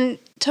 And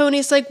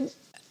Tony's like,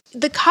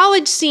 the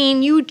college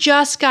scene, you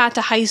just got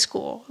to high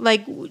school.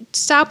 Like,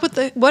 stop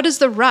with what is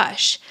the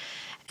rush?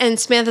 And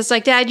Samantha's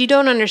like, Dad, you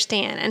don't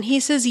understand. And he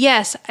says,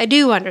 yes, I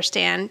do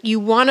understand. You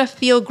want to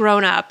feel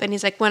grown up. And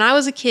he's like, when I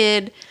was a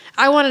kid,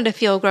 I wanted to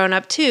feel grown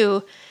up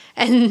too.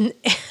 And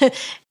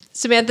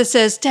Samantha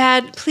says,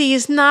 Dad,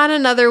 please, not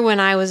another when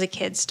I was a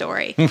kid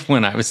story.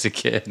 When I was a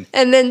kid.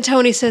 And then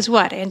Tony says,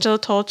 what, Angela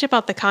told you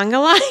about the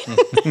conga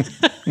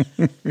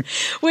line?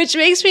 Which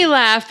makes me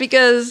laugh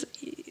because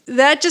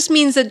that just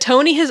means that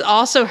Tony has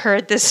also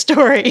heard this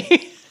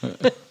story.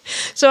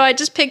 So I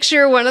just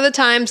picture one of the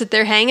times that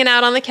they're hanging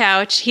out on the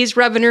couch. He's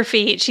rubbing her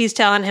feet. She's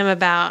telling him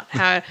about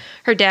how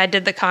her dad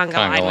did the conga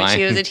line when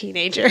she was a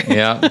teenager.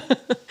 Yeah.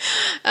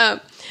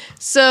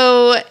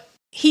 So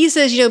he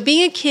says,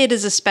 being a kid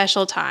is a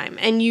special time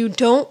and you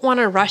don't want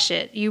to rush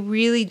it. You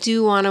really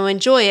do want to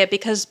enjoy it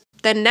because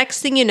the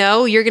next thing you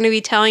know, you're going to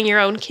be telling your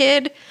own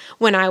kid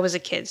when I was a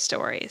kid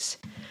stories.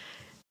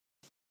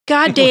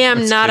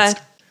 Goddamn, not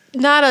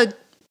a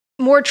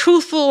more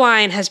truthful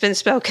line has been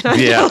spoken on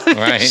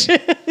television.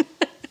 Right.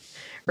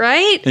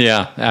 Right?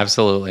 Yeah,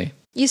 absolutely.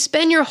 You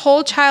spend your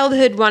whole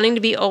childhood wanting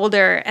to be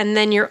older, and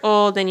then you're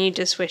old and you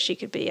just wish you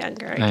could be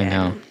younger again. I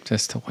know,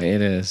 just the way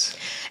it is.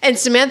 And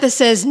Samantha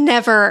says,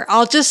 never.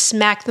 I'll just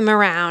smack them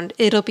around.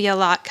 It'll be a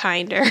lot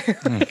kinder.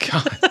 Oh,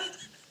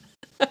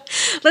 God.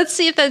 Let's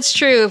see if that's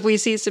true if we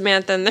see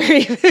Samantha in the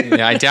review.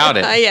 Yeah, I doubt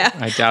it. Yeah.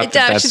 I doubt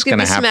that's she's going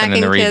to happen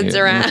in the review. Kids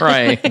around.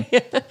 Right.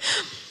 Yeah.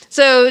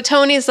 So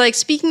Tony's like,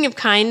 speaking of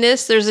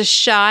kindness, there's a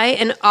shy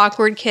and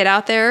awkward kid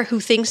out there who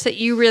thinks that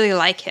you really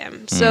like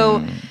him.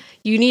 So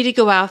you need to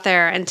go out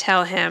there and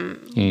tell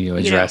him. You need to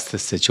address the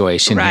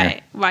situation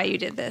right, why you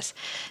did this.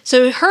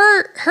 So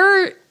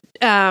her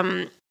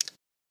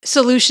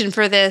solution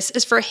for this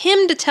is for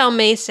him to tell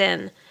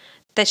Mason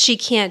that she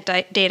can't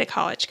date a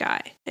college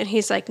guy. And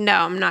he's like, no,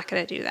 I'm not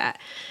going to do that.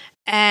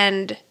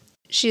 And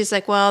she's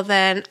like, well,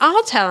 then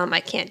I'll tell him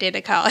I can't date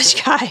a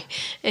college guy.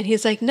 And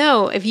he's like,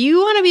 no, if you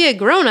want to be a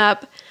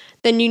grown-up,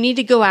 then you need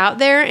to go out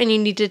there and you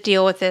need to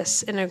deal with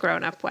this in a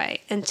grown-up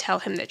way and tell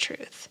him the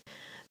truth.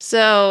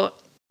 So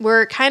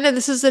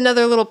this is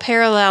another little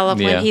parallel of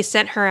when he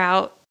sent her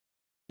out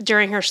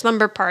during her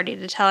slumber party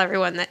to tell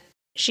everyone that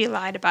she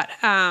lied about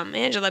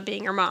Angela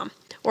being her mom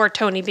or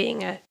Tony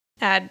being a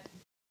ad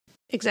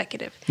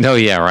executive. Oh,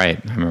 yeah, right.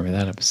 I remember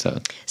that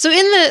episode. So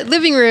in the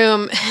living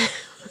room,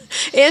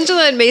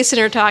 Angela and Mason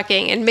are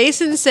talking, and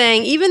Mason's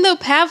saying, even though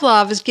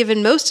Pavlov is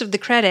given most of the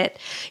credit,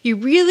 you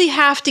really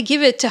have to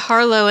give it to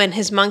Harlow and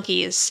his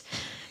monkeys.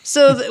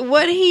 So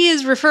what he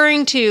is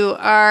referring to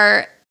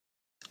are,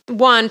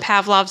 one,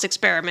 Pavlov's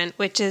experiment,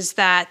 which is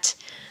that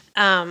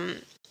a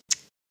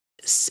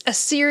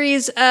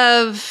series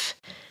of...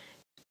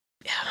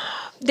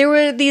 There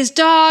were these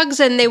dogs,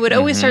 and they would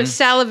always start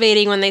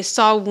salivating when they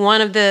saw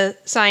one of the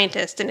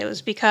scientists, and it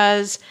was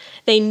because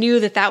they knew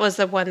that was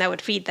the one that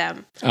would feed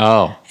them.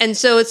 Oh. And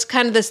so it's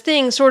kind of this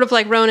thing, sort of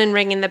like Ronan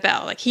ringing the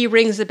bell. Like, he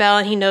rings the bell,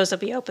 and he knows if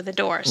we open the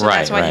door. So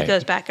that's why he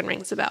goes back and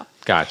rings the bell.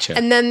 Gotcha.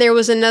 And then there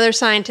was another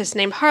scientist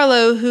named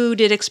Harlow who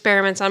did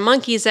experiments on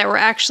monkeys that were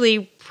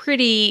actually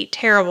pretty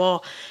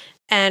terrible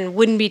and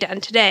wouldn't be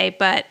done today.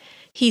 But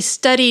he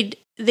studied...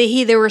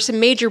 There were some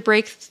major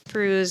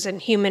breakthroughs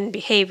in human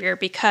behavior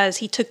because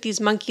he took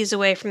these monkeys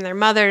away from their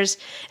mothers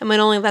and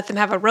would only let them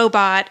have a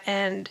robot,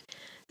 and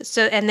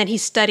then he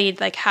studied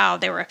like how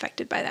they were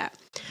affected by that.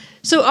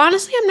 So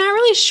honestly, I'm not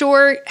really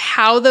sure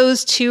how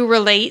those two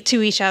relate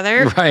to each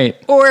other, right?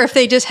 Or if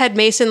they just had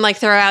Mason like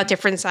throw out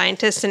different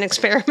scientists and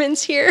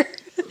experiments here.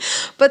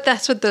 But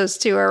that's what those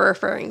two are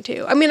referring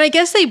to. I mean, I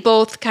guess they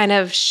both kind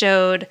of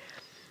showed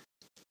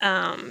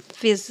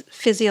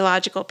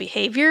physiological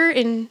behavior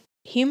in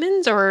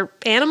humans or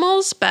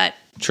animals, but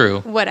true,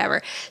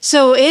 whatever.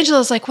 So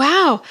Angela's like,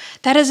 wow,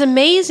 that is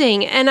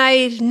amazing, and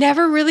I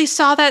never really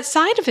saw that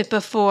side of it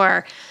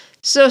before.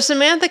 So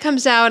Samantha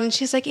comes out and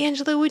she's like,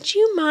 Angela, would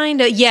you mind?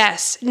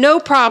 Yes,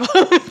 no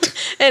problem.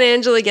 And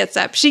Angela gets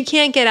up. She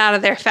can't get out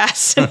of there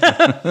fast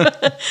enough.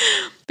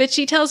 But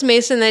she tells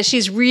Mason that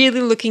she's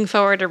really looking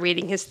forward to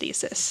reading his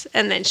thesis,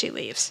 and then she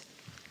leaves.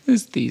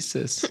 His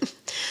thesis.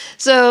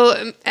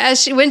 So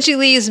when she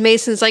leaves,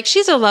 Mason's like,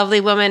 she's a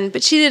lovely woman,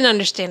 but she didn't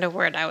understand a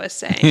word I was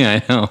saying.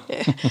 Yeah, I know.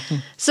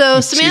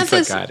 So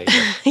Samantha's...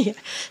 Yeah.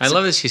 I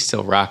love that she's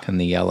still rocking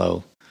the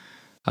yellow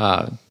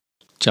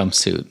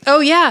jumpsuit.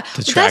 Oh, yeah.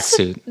 The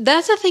tracksuit.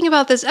 That's the thing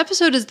about this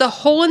episode is the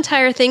whole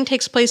entire thing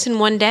takes place in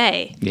one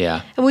day.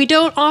 Yeah. And we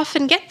don't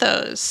often get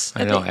those.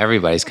 I know.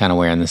 Everybody's kind of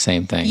wearing the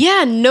same thing.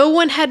 Yeah. No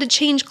one had to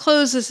change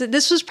clothes.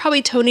 This was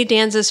probably Tony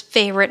Danza's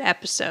favorite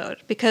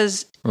episode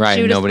because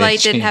Judith Light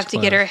didn't have to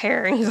get her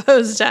hair and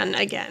clothes done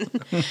again.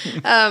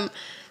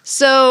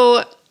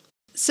 So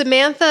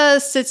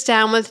Samantha sits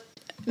down with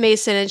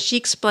Mason and she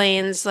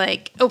explains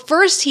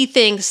first he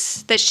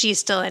thinks that she's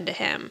still into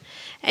him.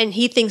 And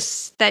he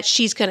thinks that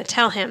she's going to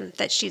tell him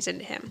that she's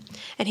into him.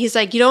 And he's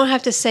like, you don't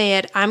have to say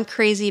it. I'm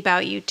crazy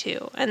about you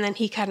too. And then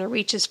he kind of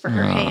reaches for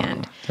her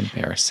hand.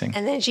 Embarrassing.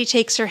 And then she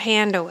takes her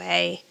hand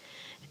away.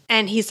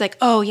 And he's like,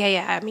 oh,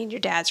 yeah, I mean, your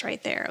dad's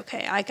right there.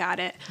 Okay, I got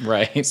it.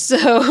 Right.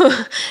 So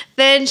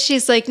then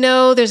she's like,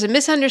 no, there's a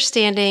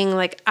misunderstanding.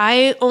 Like,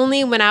 I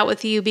only went out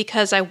with you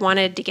because I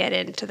wanted to get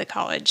into the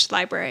college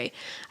library.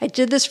 I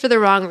did this for the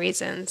wrong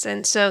reasons.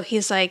 And so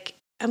he's like,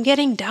 I'm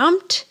getting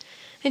dumped?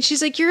 And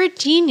she's like, you're a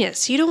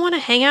genius. You don't want to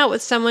hang out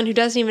with someone who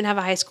doesn't even have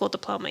a high school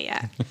diploma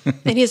yet.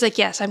 And he's like,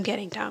 yes, I'm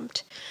getting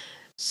dumped.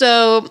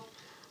 So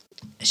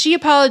she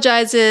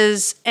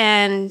apologizes,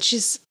 and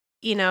she's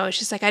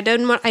like, I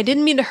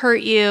didn't mean to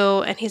hurt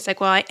you. And he's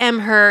like, well, I am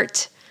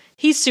hurt.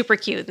 He's super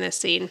cute in this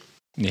scene.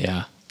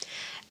 Yeah.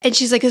 And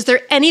she's like, is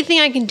there anything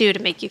I can do to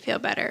make you feel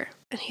better?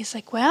 And he's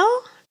like,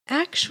 well,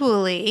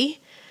 actually,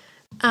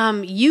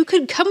 you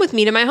could come with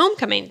me to my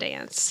homecoming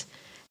dance.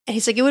 And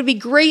he's like, it would be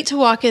great to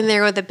walk in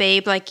there with a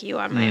babe like you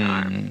on my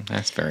arm.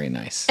 That's very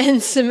nice.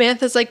 And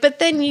Samantha's like, but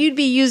then you'd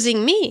be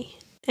using me.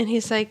 And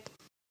he's like,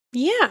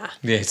 yeah.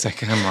 Yeah, it's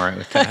like, I'm all right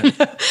with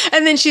that.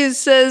 And then she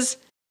says,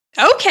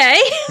 okay.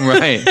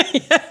 Right.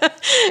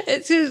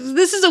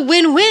 This is a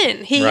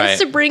win-win. He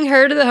gets to bring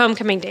her to the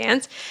homecoming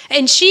dance,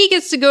 and she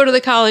gets to go to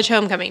the college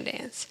homecoming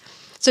dance.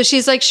 So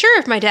she's like, sure,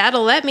 if my dad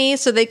will let me.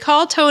 So they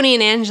call Tony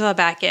and Angela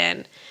back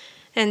in.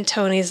 And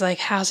Tony's like,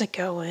 how's it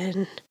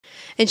going?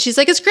 And she's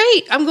like, it's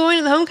great. I'm going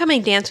to the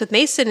homecoming dance with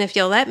Mason if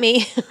you'll let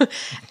me.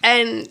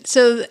 And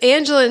so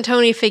Angela and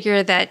Tony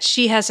figure that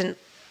she hasn't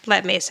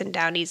let Mason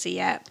down easy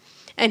yet.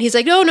 And he's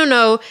like,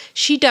 no.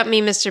 She dumped me,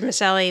 Mr.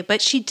 Maselli,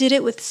 but she did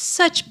it with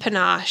such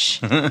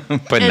panache.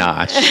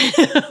 Panache.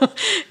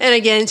 And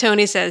again,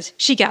 Tony says,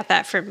 she got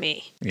that from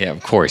me. Yeah,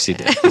 of course he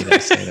did. He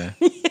does say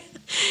that.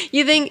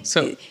 You think,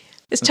 so,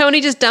 is Tony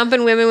just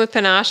dumping women with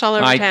panache all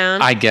over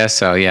town? I guess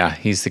so, yeah.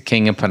 He's the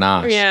king of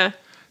panache. Yeah.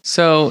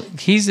 So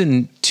he's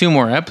in 2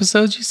 more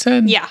episodes, you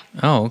said? Yeah.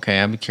 Oh, okay.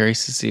 I'd be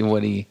curious to see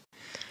what he...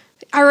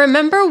 I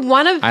remember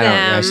one of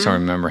them. I just don't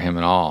remember him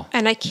at all.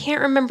 And I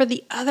can't remember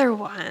the other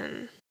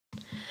one.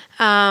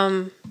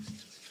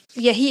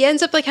 Yeah, he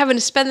ends up like having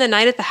to spend the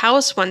night at the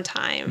house one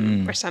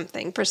time or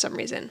something for some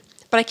reason.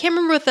 But I can't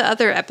remember what the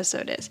other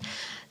episode is.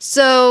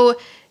 So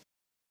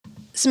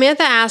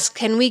Samantha asks,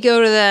 can we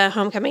go to the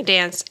homecoming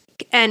dance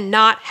and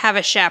not have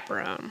a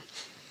chaperone?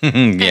 Yes.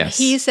 And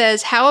he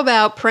says, how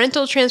about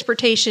parental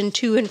transportation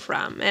to and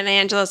from? And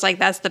Angela's like,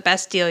 that's the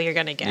best deal you're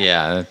going to get.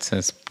 Yeah,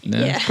 that's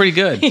pretty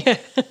good. Yeah.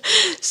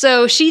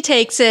 So she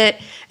takes it,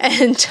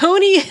 and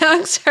Tony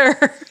hugs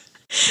her.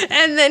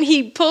 And then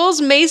he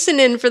pulls Mason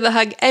in for the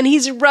hug, and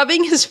he's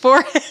rubbing his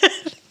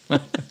forehead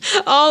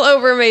all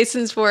over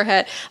Mason's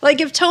forehead. Like,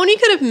 if Tony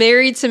could have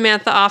married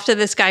Samantha off to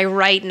this guy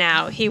right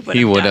now, he would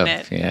have done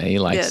it. Yeah, he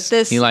likes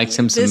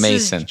him some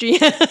Mason.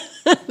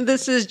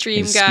 This is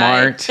dream He's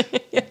guy.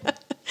 Smart. Yeah.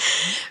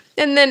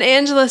 And then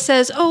Angela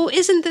says, oh,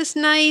 isn't this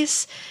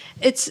nice?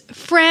 It's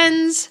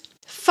friends,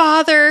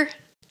 father,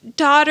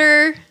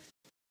 daughter,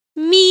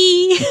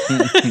 me.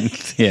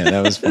 Yeah,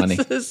 that was funny.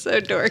 This is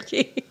so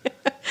dorky.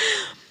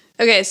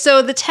 Okay,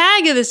 so the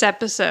tag of this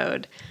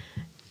episode,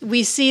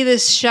 we see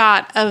this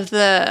shot of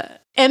the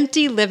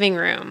empty living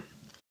room.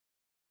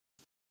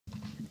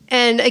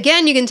 And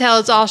again, you can tell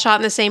it's all shot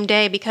in the same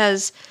day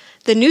because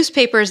the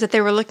newspapers that they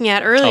were looking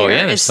at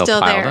earlier is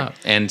still piled there. Up.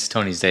 And it's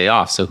Tony's day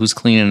off, so who's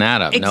cleaning that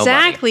up?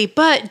 Exactly. Nobody.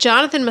 But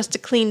Jonathan must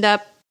have cleaned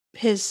up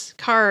his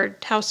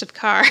house of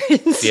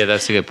cards. Yeah,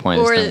 that's a good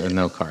point. There's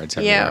no cards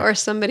everywhere. Yeah, or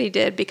somebody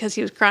did because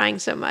he was crying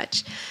so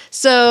much.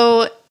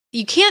 So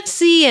you can't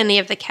see any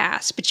of the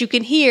cast, but you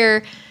can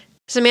hear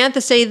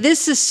Samantha say,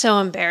 this is so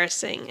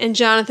embarrassing. And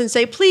Jonathan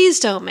say, please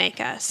don't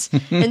make us.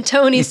 And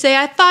Tony say,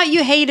 I thought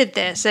you hated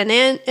this. And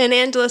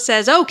Angela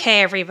says,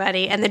 okay,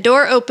 everybody. And the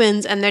door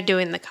opens and they're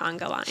doing the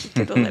conga line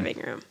through the living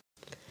room.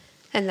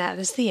 And that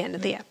is the end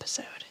of the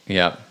episode.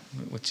 Yep,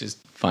 which is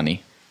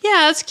funny.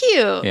 Yeah, it's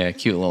cute. Yeah,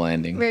 cute little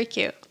ending. Very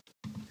cute.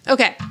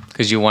 Okay.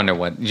 Because you wonder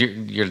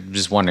you're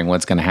just wondering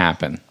what's going to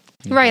happen.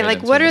 Right,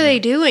 like what are they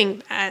doing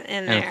in there?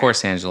 And of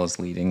course Angela's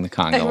leading the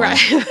conga line. Right.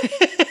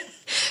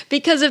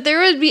 Because if there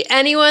would be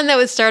anyone that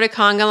would start a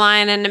conga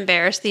line and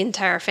embarrass the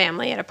entire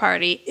family at a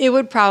party, it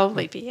would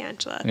probably be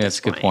Angela. Yeah, that's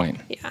a good point.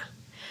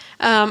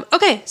 Yeah.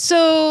 Okay,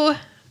 so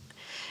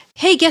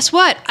hey, guess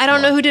what? I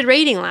don't know who did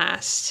rating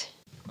last.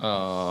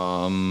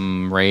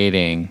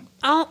 Rating.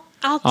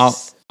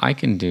 I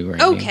can do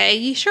rating.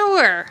 Okay,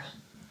 sure.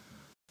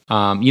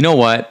 You know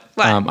what?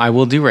 I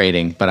will do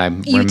rating, but I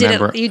You did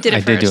it I did do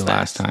it first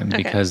last time okay.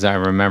 because I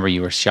remember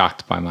you were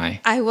shocked by my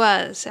I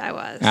was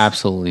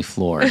absolutely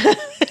floored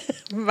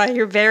by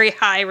your very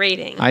high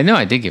rating. I know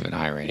I did give it a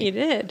high rating. You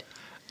did.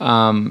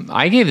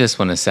 I gave this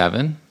one a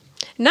 7.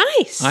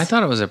 Nice. I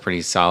thought it was a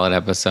pretty solid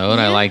episode.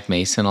 Yeah. I liked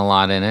Mason a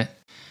lot in it.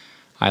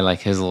 I like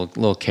his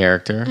little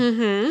character.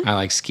 Mm-hmm. I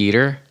like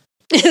Skeeter.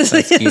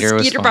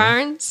 Skeeter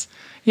Barnes.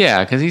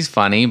 Yeah, because he's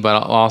funny,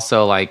 but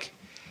also like,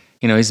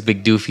 he's a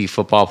big doofy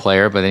football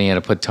player, but then he had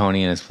to put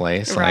Tony in his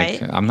place.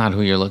 Right. Like, I'm not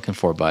who you're looking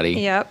for, buddy.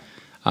 Yep.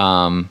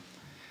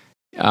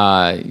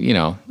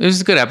 It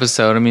was a good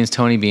episode. I mean, it's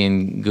Tony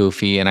being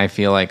goofy, and I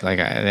feel like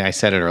I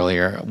said it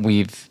earlier,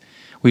 we've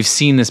we've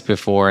seen this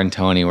before in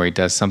Tony where he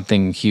does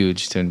something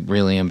huge to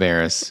really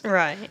embarrass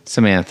Right.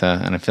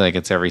 Samantha, and I feel like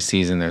it's every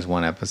season there's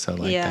one episode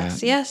like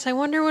that. Yes. I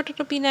wonder what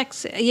it'll be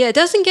next. Yeah, it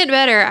doesn't get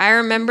better. I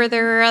remember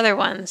there were other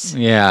ones.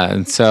 Yeah,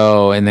 and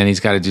then he's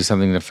got to do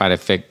something to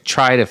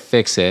try to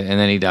fix it, and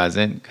then he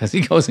doesn't because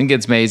he goes and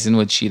gets Mason,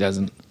 which she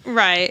doesn't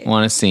Right.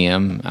 want to see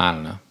him. I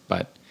don't know,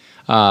 but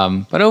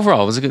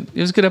overall, it was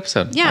a good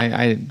episode. Yeah.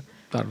 I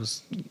thought it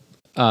was.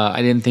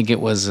 I didn't think it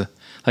was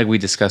like we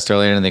discussed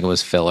earlier. I didn't think it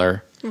was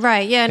filler.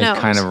 Right. Yeah. No. It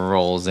kind of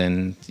rolls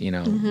in,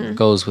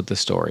 goes with the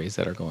stories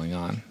that are going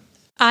on.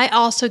 I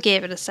also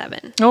gave it a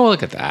 7. Oh,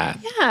 look at that.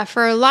 Yeah,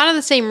 for a lot of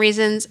the same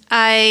reasons.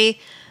 The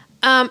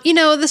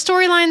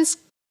storyline's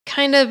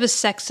kind of a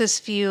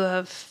sexist view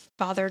of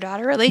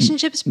father-daughter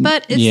relationships,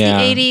 but it's Yeah,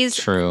 the 80s.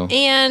 true.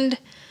 And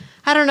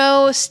I don't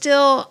know,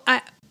 still,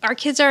 our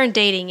kids aren't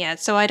dating yet,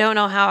 so I don't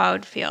know how I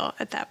would feel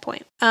at that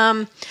point.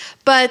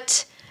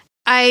 But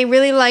I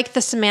really like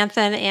the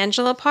Samantha and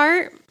Angela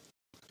part.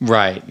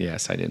 Right.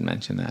 Yes, I did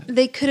mention that.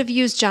 They could have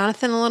used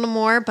Jonathan a little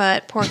more,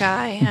 but poor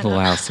guy. I don't The know.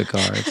 house of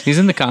cards. He's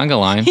in the conga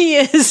line. He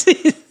is.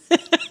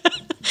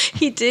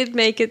 He did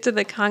make it to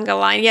the conga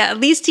line. Yeah, at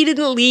least he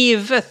didn't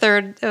leave a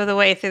third of the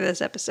way through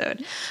this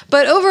episode.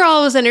 But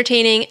overall, it was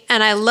entertaining,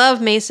 and I love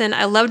Mason.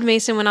 I loved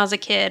Mason when I was a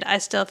kid. I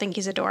still think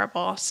he's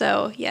adorable.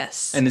 So,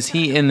 yes. And is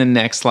he in the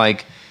next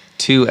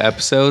 2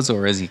 episodes,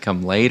 or has he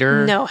come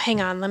later? No,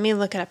 hang on. Let me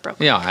look it up real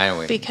quick. Yeah, I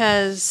wait.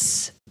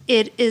 Because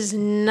it is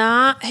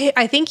not... Hey,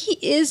 I think he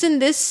is in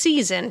this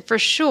season for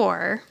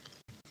sure.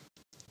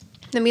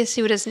 Let me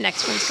see what his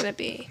next one's going to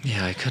be.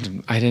 Yeah,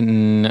 I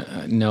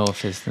didn't know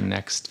if it's the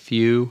next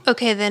few.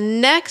 Okay, the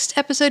next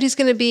episode he's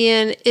going to be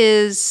in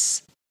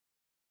is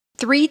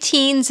 3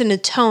 Teens and a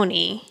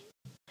Tony.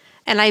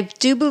 And I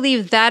do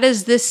believe that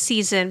is this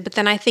season, but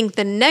then I think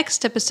the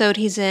next episode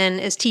he's in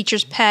is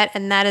Teacher's Pet,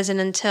 and that isn't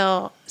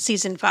until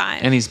season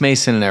 5. And he's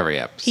Mason in every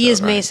episode. He is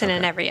right? Mason in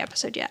Okay. every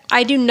episode, yeah.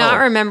 I do not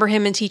remember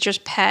him in Teacher's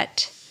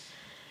Pet,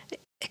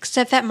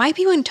 except that might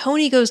be when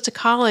Tony goes to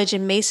college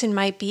and Mason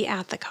might be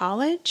at the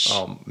college.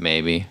 Oh,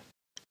 maybe.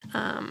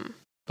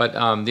 But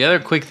the other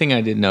quick thing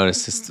I did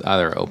notice is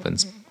other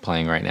opens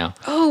playing right now.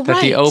 Oh,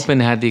 that the right. open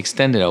had the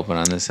extended open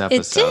on this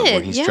episode where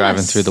did, he's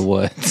driving yes. through the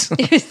woods.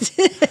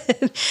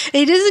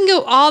 He doesn't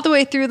go all the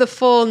way through the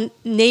full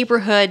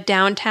neighborhood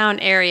downtown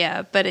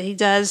area, but he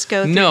does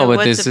go through No, the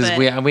but woods this a is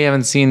bit. we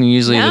haven't seen.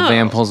 Usually the No.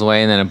 van pulls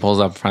away and then it pulls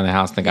up in front of the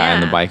house. And the guy on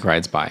the Yeah. bike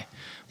rides by.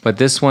 But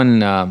this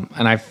one,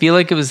 and I feel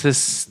like it was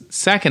this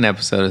second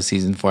episode of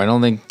season 4. I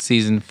don't think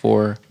season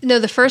 4. No,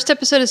 the first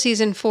episode of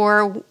season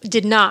 4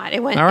 did not.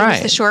 It was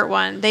right. the short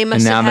one. They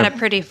must And have now had they're- a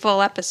pretty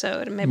full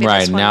episode. Maybe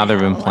Right this one now they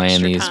they've had a been little playing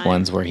extra these time.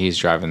 ones where he's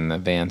driving the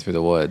van through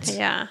the woods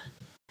Yeah,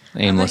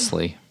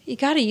 aimlessly. you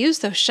got to use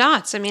those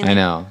shots. I mean, I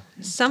know.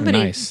 somebody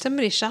Nice.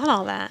 shot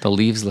all that. The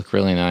leaves look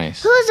really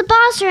nice. Who's the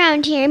boss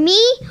around here? Me?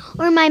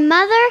 Or my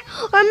mother?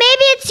 Or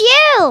maybe it's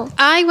you?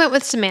 I went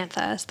with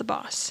Samantha as the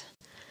boss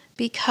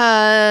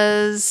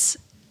because,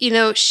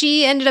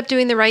 she ended up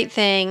doing the right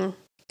thing.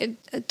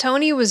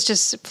 Tony was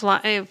just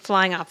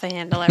flying off the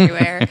handle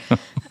everywhere.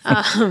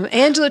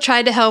 Angela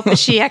tried to help, but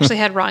she actually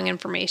had wrong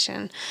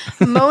information.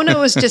 Mona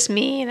was just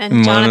mean,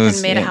 and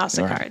Jonathan made a house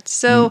of cards.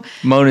 So,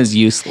 Mona's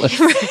useless.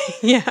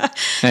 yeah.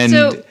 And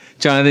So,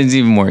 Jonathan's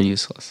even more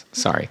useless.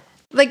 Sorry.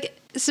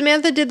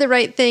 Samantha did the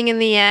right thing in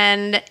the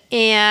end,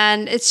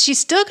 and she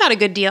still got a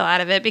good deal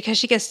out of it because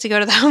she gets to go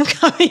to the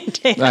homecoming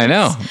dance. I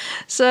know.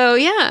 So,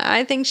 yeah,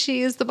 I think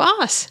she is the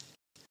boss.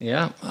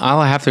 Yeah,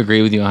 I'll have to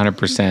agree with you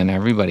 100%.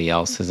 Everybody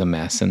else is a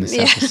mess in this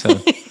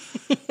episode,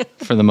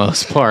 for the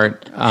most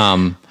part.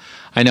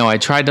 I know I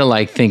tried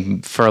to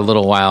think for a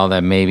little while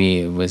that maybe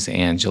it was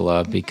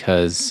Angela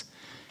because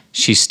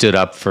she stood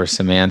up for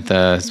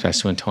Samantha,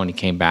 especially when Tony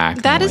came back.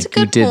 That and is a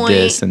good you did point.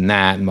 this and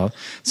that.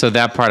 So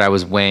that part I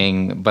was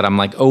weighing, but I'm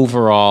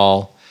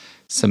overall,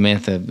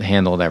 Samantha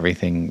handled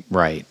everything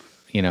right.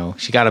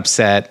 She got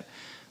upset,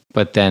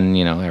 but then,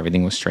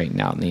 everything was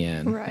straightened out in the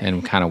end Right.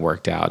 and kind of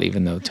worked out,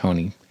 even though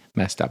Tony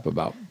messed up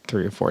about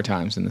 3 or 4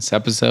 times in this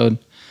episode.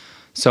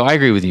 So I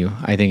agree with you.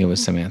 I think it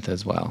was Samantha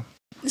as well.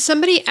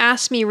 Somebody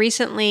asked me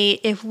recently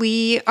if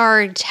we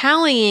are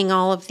tallying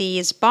all of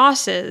these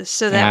bosses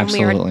so that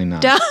Absolutely when we are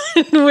not.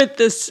 done with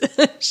this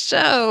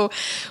show,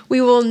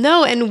 we will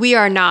know, and we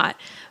are not.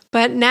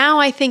 But now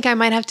I think I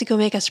might have to go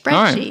make a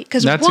spreadsheet.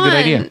 Because That's a good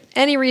idea.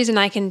 any reason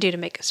I can do to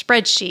make a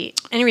spreadsheet,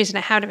 any reason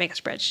I have to make a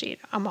spreadsheet,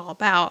 I'm all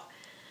about.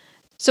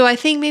 So I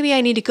think maybe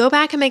I need to go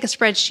back and make a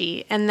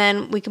spreadsheet, and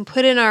then we can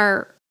put in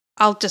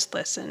I'll just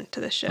listen to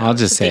the show. I'll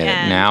just at say the that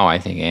end. now I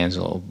think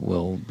Angela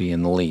will be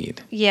in the lead.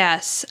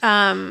 Yes.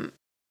 And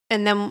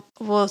then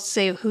we'll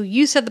say who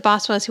you said the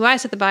boss was, who I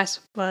said the boss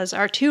was,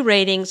 our 2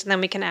 ratings, and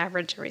then we can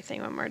average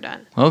everything when we're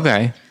done.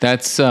 Okay.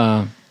 That's,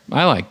 I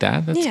like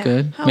that. That's Yeah,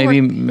 good. I'll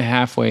Maybe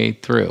halfway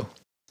through.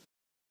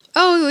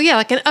 Oh, yeah,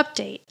 like an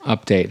update.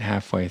 Update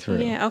halfway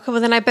through. Yeah, okay,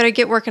 well then I better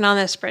get working on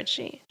this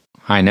spreadsheet.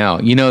 I know.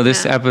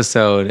 This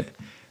episode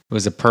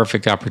was a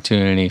perfect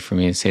opportunity for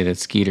me to say that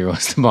Skeeter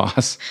was the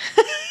boss.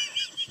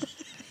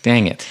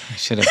 Dang it. I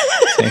should have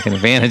taken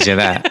advantage of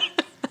that.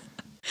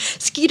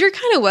 Skeeter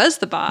kind of was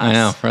the boss. I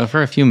know,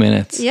 for a few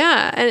minutes.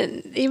 Yeah,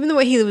 and even the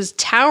way he was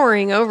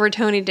towering over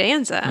Tony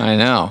Danza. I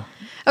know.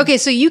 Okay,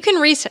 so you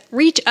can reach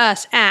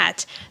us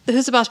at the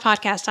Who's the Boss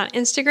podcast on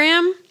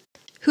Instagram,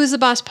 Who's the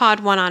Boss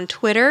Pod 1 on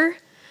Twitter,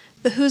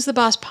 the Who's the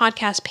Boss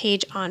podcast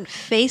page on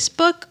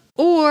Facebook,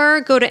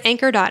 or go to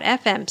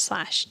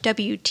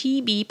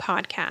anchor.fm/WTB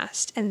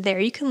podcast, and there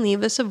you can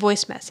leave us a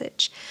voice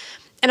message.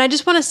 And I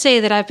just want to say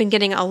that I've been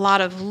getting a lot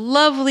of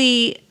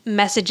lovely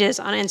messages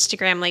on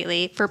Instagram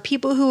lately for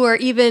people who are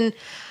even,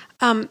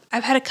 I've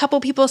had a couple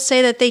people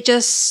say that they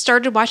just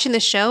started watching the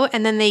show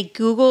and then they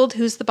Googled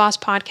Who's the Boss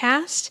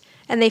podcast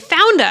and they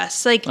found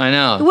us. Like, I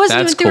know. It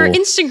wasn't That's even through our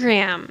cool.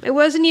 Instagram. It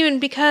wasn't even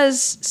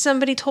because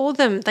somebody told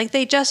them. Like,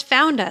 they just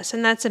found us,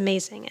 and that's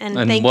amazing. And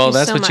thank you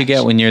that's so what much. you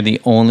get when you're the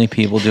only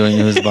people doing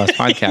the Who's the Boss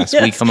podcast.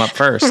 Yes. We come up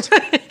first.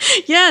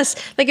 Yes.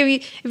 Like,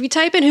 if you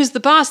type in Who's the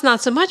Boss,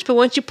 not so much, but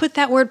once you put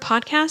that word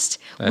podcast,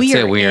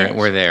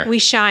 We're there. We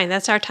shine.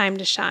 That's our time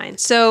to shine.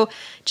 So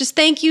just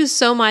thank you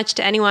so much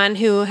to anyone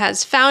who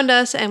has found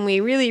us, and we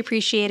really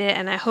appreciate it,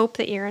 and I hope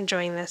that you're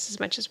enjoying this as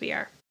much as we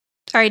are.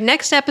 All right,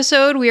 next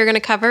episode we are going to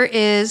cover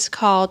is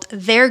called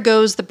There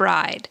Goes the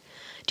Bride.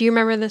 Do you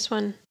remember this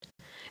one?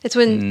 It's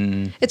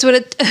when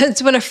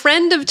a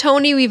friend of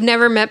Tony we've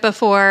never met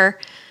before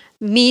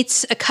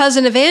meets a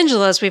cousin of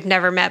Angela's we've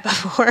never met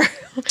before,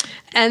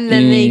 and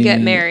then they get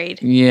married.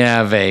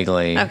 Yeah,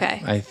 vaguely.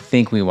 Okay. I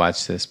think we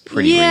watched this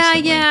pretty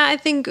recently. Yeah, I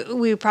think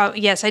we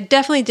probably, yes, I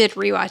definitely did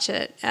rewatch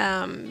it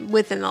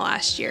within the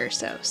last year or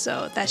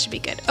so that should be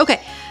good. Okay,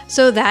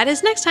 so that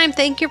is next time.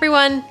 Thank you,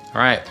 everyone.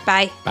 All right.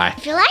 Bye. Bye.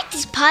 If you like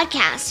this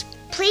podcast,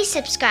 please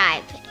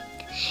subscribe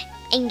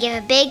and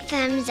give a big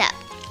thumbs up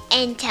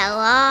and tell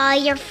all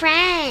your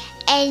friends.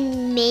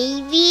 And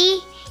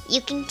maybe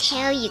you can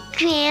tell your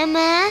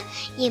grandma,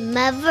 your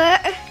mother,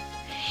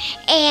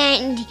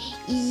 and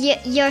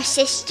your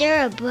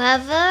sister or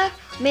brother.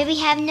 Maybe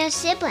have no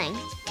siblings.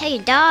 Tell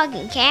your dog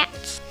and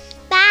cats.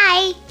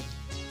 Bye.